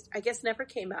just, I guess, never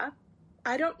came up.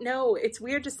 I don't know. It's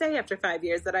weird to say after 5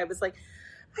 years that I was like,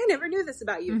 I never knew this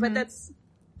about you. But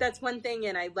that's one thing,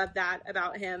 and I love that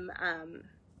about him.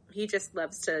 He just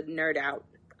loves to nerd out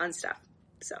on stuff.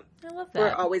 So I love that.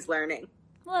 We're always learning.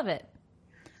 Love it.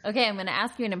 Okay, I'm going to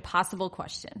ask you an impossible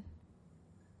question.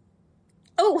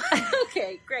 Oh,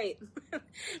 okay, great.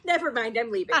 Never mind,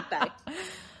 I'm leaving. Bye.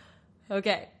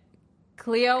 Okay.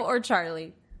 Cleo or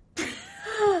Charlie?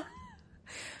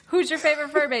 Who's your favorite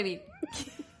fur baby?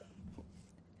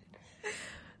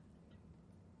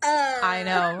 I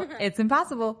know. It's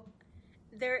impossible.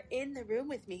 They're in the room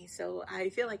with me, so I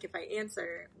feel like if I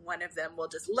answer, one of them will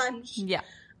just lunge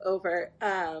over.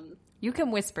 You can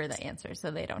whisper the answer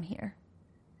so they don't hear.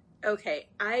 Okay,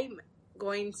 I'm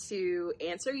going to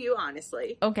answer you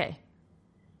honestly. Okay.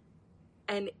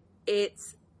 And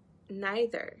it's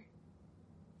neither.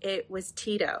 It was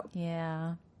Tito.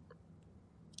 Yeah.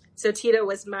 So Tito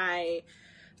was my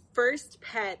first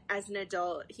pet as an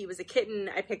adult. He was a kitten.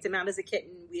 I picked him out as a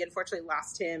kitten. We unfortunately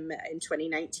lost him in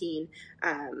 2019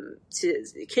 to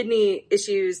kidney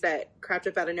issues that cropped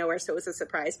up out of nowhere. So it was a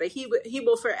surprise. But he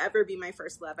will forever be my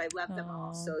first love. I love them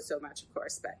all so much, of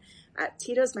course. But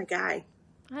Tito's my guy.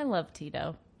 I love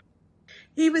Tito.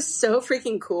 He was so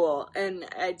freaking cool, and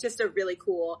just a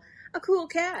cool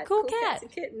cat. Cool cat. Cats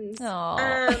and kittens.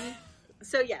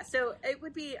 So it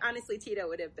would be, honestly, Tito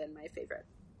would have been my favorite.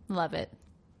 Love it.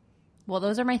 Well,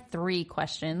 those are my 3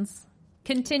 questions.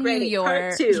 Continue Great. your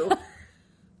Part 2.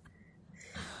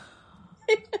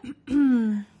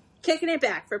 Kicking it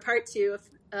back for part 2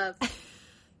 of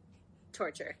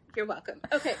torture. You're welcome.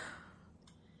 Okay.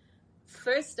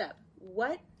 First up,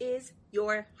 what is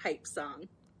your hype song?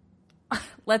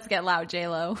 Let's Get Loud,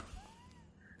 J-Lo.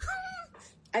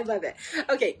 I love it.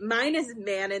 Okay, mine is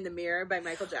Man in the Mirror by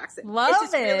Michael Jackson.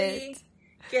 Love it. Really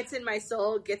gets in my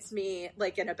soul, gets me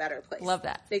like in a better place. Love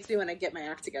that. Makes me want to get my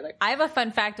act together. I have a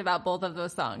fun fact about both of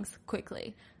those songs,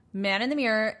 quickly. Man in the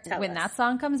Mirror, when that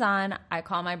song comes on, I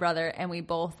call my brother and we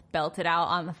both belt it out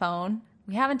on the phone.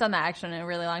 We haven't done that actually in a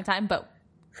really long time, but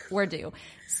we're due.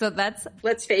 So let's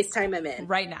FaceTime him in.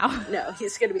 Right now. No,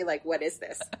 he's going to be like, what is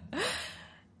this?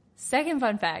 Second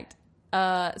fun fact.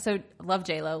 So love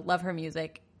J-Lo, love her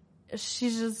music.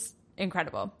 She's just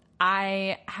incredible.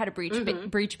 I had a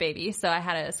breech baby, so I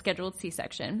had a scheduled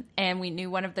C-section, and we knew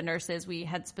one of the nurses. We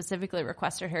had specifically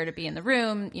requested her to be in the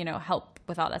room, you know, help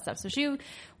with all that stuff. So she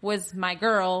was my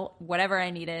girl, whatever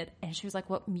I needed. And she was like,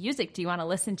 what music do you want to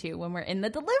listen to when we're in the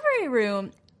delivery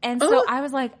room? And so I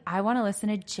was like, I want to listen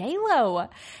to J-Lo.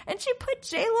 And she put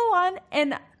J-Lo on,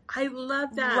 and I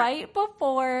love that. Right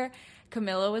before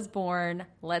Camilla was born,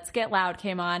 Let's Get Loud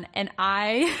came on, and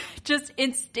I just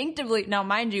instinctively, now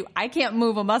mind you, I can't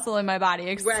move a muscle in my body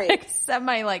except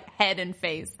my like head and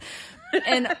face.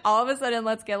 And all of a sudden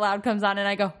Let's Get Loud comes on and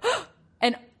I go,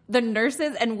 and the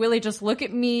nurses and Willie just look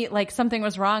at me like something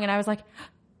was wrong, and I was like,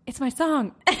 it's my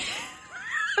song.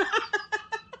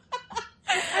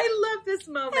 I love this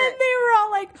moment. And they were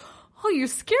all like, oh, you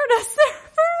scared us there for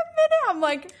a minute. I'm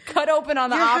like, cut open on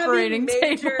the operating table.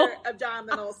 Major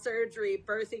abdominal surgery,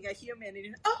 birthing a human,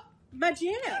 and my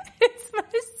jam. It's my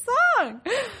song.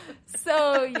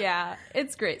 So yeah,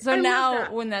 it's great. So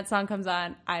now when that song comes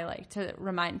on, I like to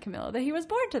remind Camilla that he was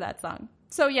born to that song.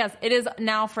 So yes, it is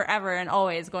now forever and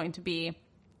always going to be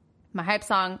my hype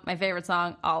song, my favorite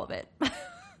song, all of it.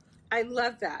 I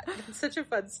love that. It's such a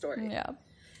fun story. Yeah.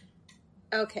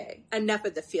 Okay, enough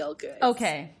of the feel good.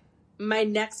 Okay. My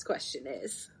next question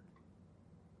is,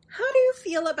 how do you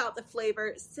feel about the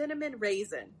flavor cinnamon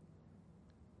raisin?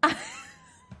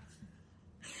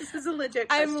 This is a legit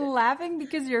question. I'm laughing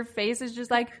because your face is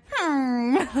just like,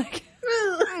 like,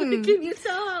 Can you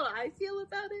tell how I feel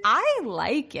about it? I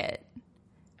like it.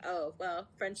 Oh, well,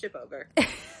 friendship over.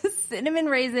 Cinnamon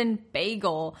raisin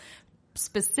bagel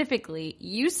specifically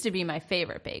used to be my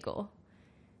favorite bagel.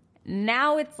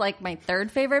 Now it's like my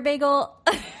third favorite bagel.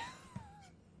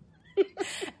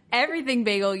 Everything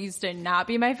bagel used to not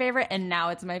be my favorite, and now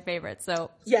it's my favorite. So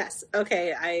yes,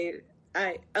 okay,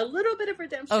 I a little bit of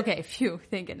redemption. Okay, phew,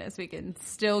 thank goodness we can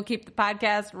still keep the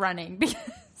podcast running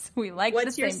because we like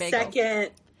the same bagel. What's your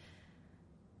second?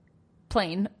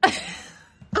 Plain.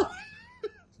 Oh.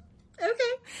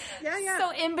 Okay, yeah.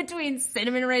 So in between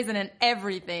cinnamon raisin and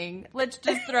everything, let's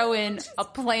just throw in a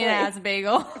plain ass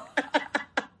bagel.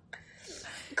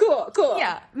 Cool.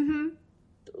 Yeah. Mm-hmm.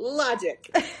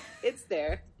 Logic. It's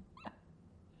there.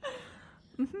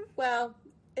 Mm-hmm. Well,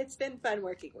 it's been fun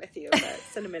working with you, but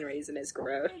cinnamon raisin is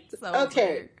gross. So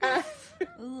okay.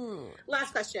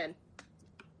 Last question.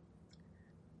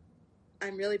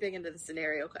 I'm really big into the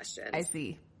scenario questions. I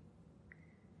see.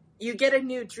 You get a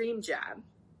new dream job.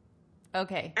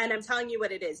 Okay. And I'm telling you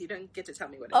what it is. You don't get to tell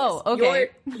me what it is. Oh, okay.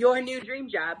 Your new dream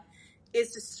job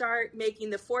is to start making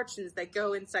the fortunes that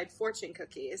go inside fortune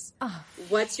cookies. Oh.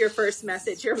 What's your first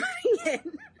message you're putting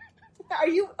in? Are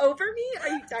you over me? Are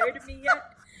you tired of me yet?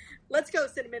 Let's go,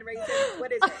 cinnamon raisin.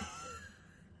 What is it?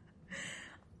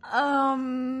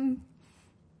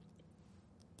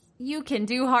 You can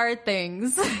do hard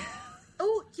things.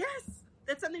 Oh, yes.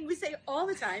 That's something we say all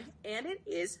the time, and it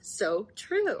is so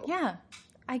true. Yeah.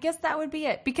 I guess that would be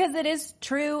it. Because it is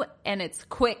true, and it's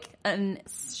quick and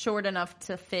short enough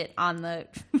to fit on the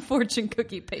fortune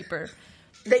cookie paper.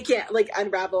 They can't, like,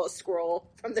 unravel a scroll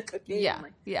from the cookie. Yeah,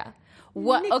 yeah.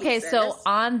 What? Okay, so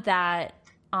on that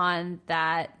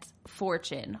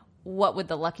fortune, what would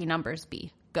the lucky numbers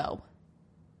be? Go.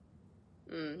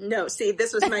 No, see,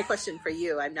 this was my question for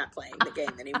you. I'm not playing the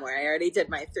game anymore. I already did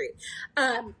my 3.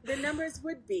 The numbers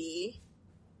would be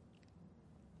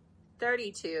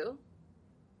 32.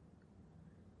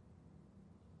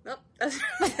 Nope,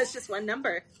 that's just one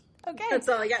number. Okay. That's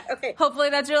all I got. Okay. Hopefully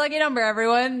that's your lucky number,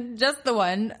 everyone. Just the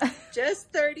one.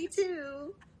 Just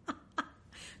 32.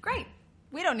 Great.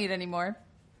 We don't need any more.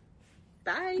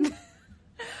 Bye.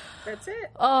 That's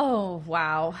it. Oh,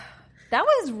 wow. That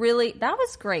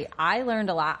was great. I learned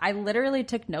a lot. I literally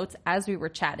took notes as we were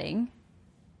chatting.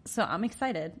 So I'm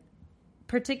excited.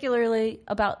 Particularly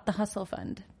about the Hustle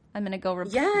Fund. I'm going to go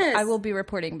Yes. I will be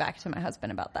reporting back to my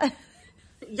husband about that.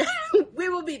 Yeah, we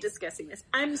will be discussing this.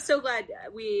 I'm so glad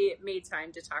we made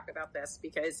time to talk about this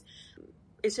because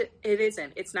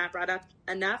it's not brought up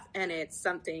enough, and it's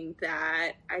something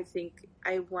that I think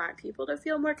I want people to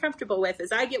feel more comfortable with.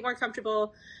 As I get more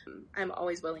comfortable, I'm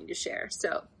always willing to share.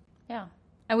 So, yeah.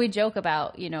 And we joke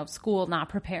about, school not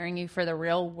preparing you for the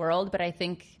real world, but I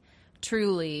think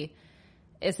truly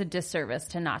it's a disservice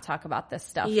to not talk about this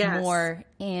stuff more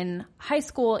in high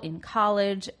school, in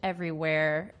college,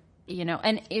 everywhere.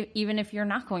 And even if you're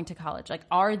not going to college, like,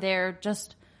 are there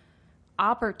just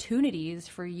opportunities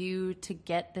for you to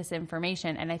get this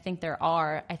information? And I think there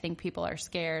are. I think people are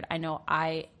scared. I know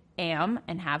I am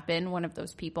and have been one of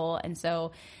those people. And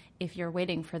so if you're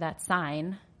waiting for that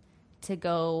sign to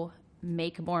go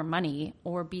make more money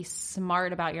or be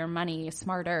smart about your money,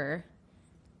 smarter,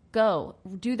 go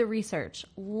do the research,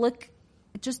 look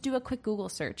just do a quick Google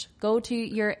search. Go to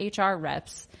your HR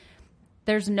reps.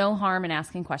 There's no harm in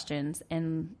asking questions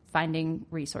and finding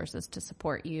resources to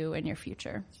support you in your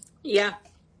future. Yeah.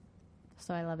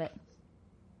 So I love it.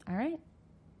 All right.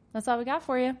 That's all we got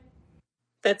for you.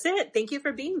 That's it. Thank you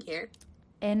for being here.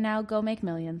 And now go make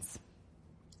millions.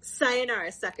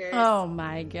 Sayonara, suckers. Oh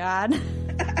my God.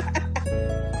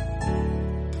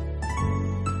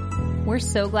 We're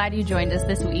so glad you joined us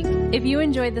this week. If you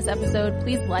enjoyed this episode,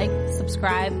 please like,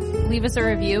 subscribe, leave us a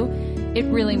review. It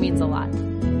really means a lot.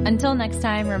 Until next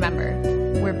time, remember,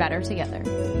 we're better together.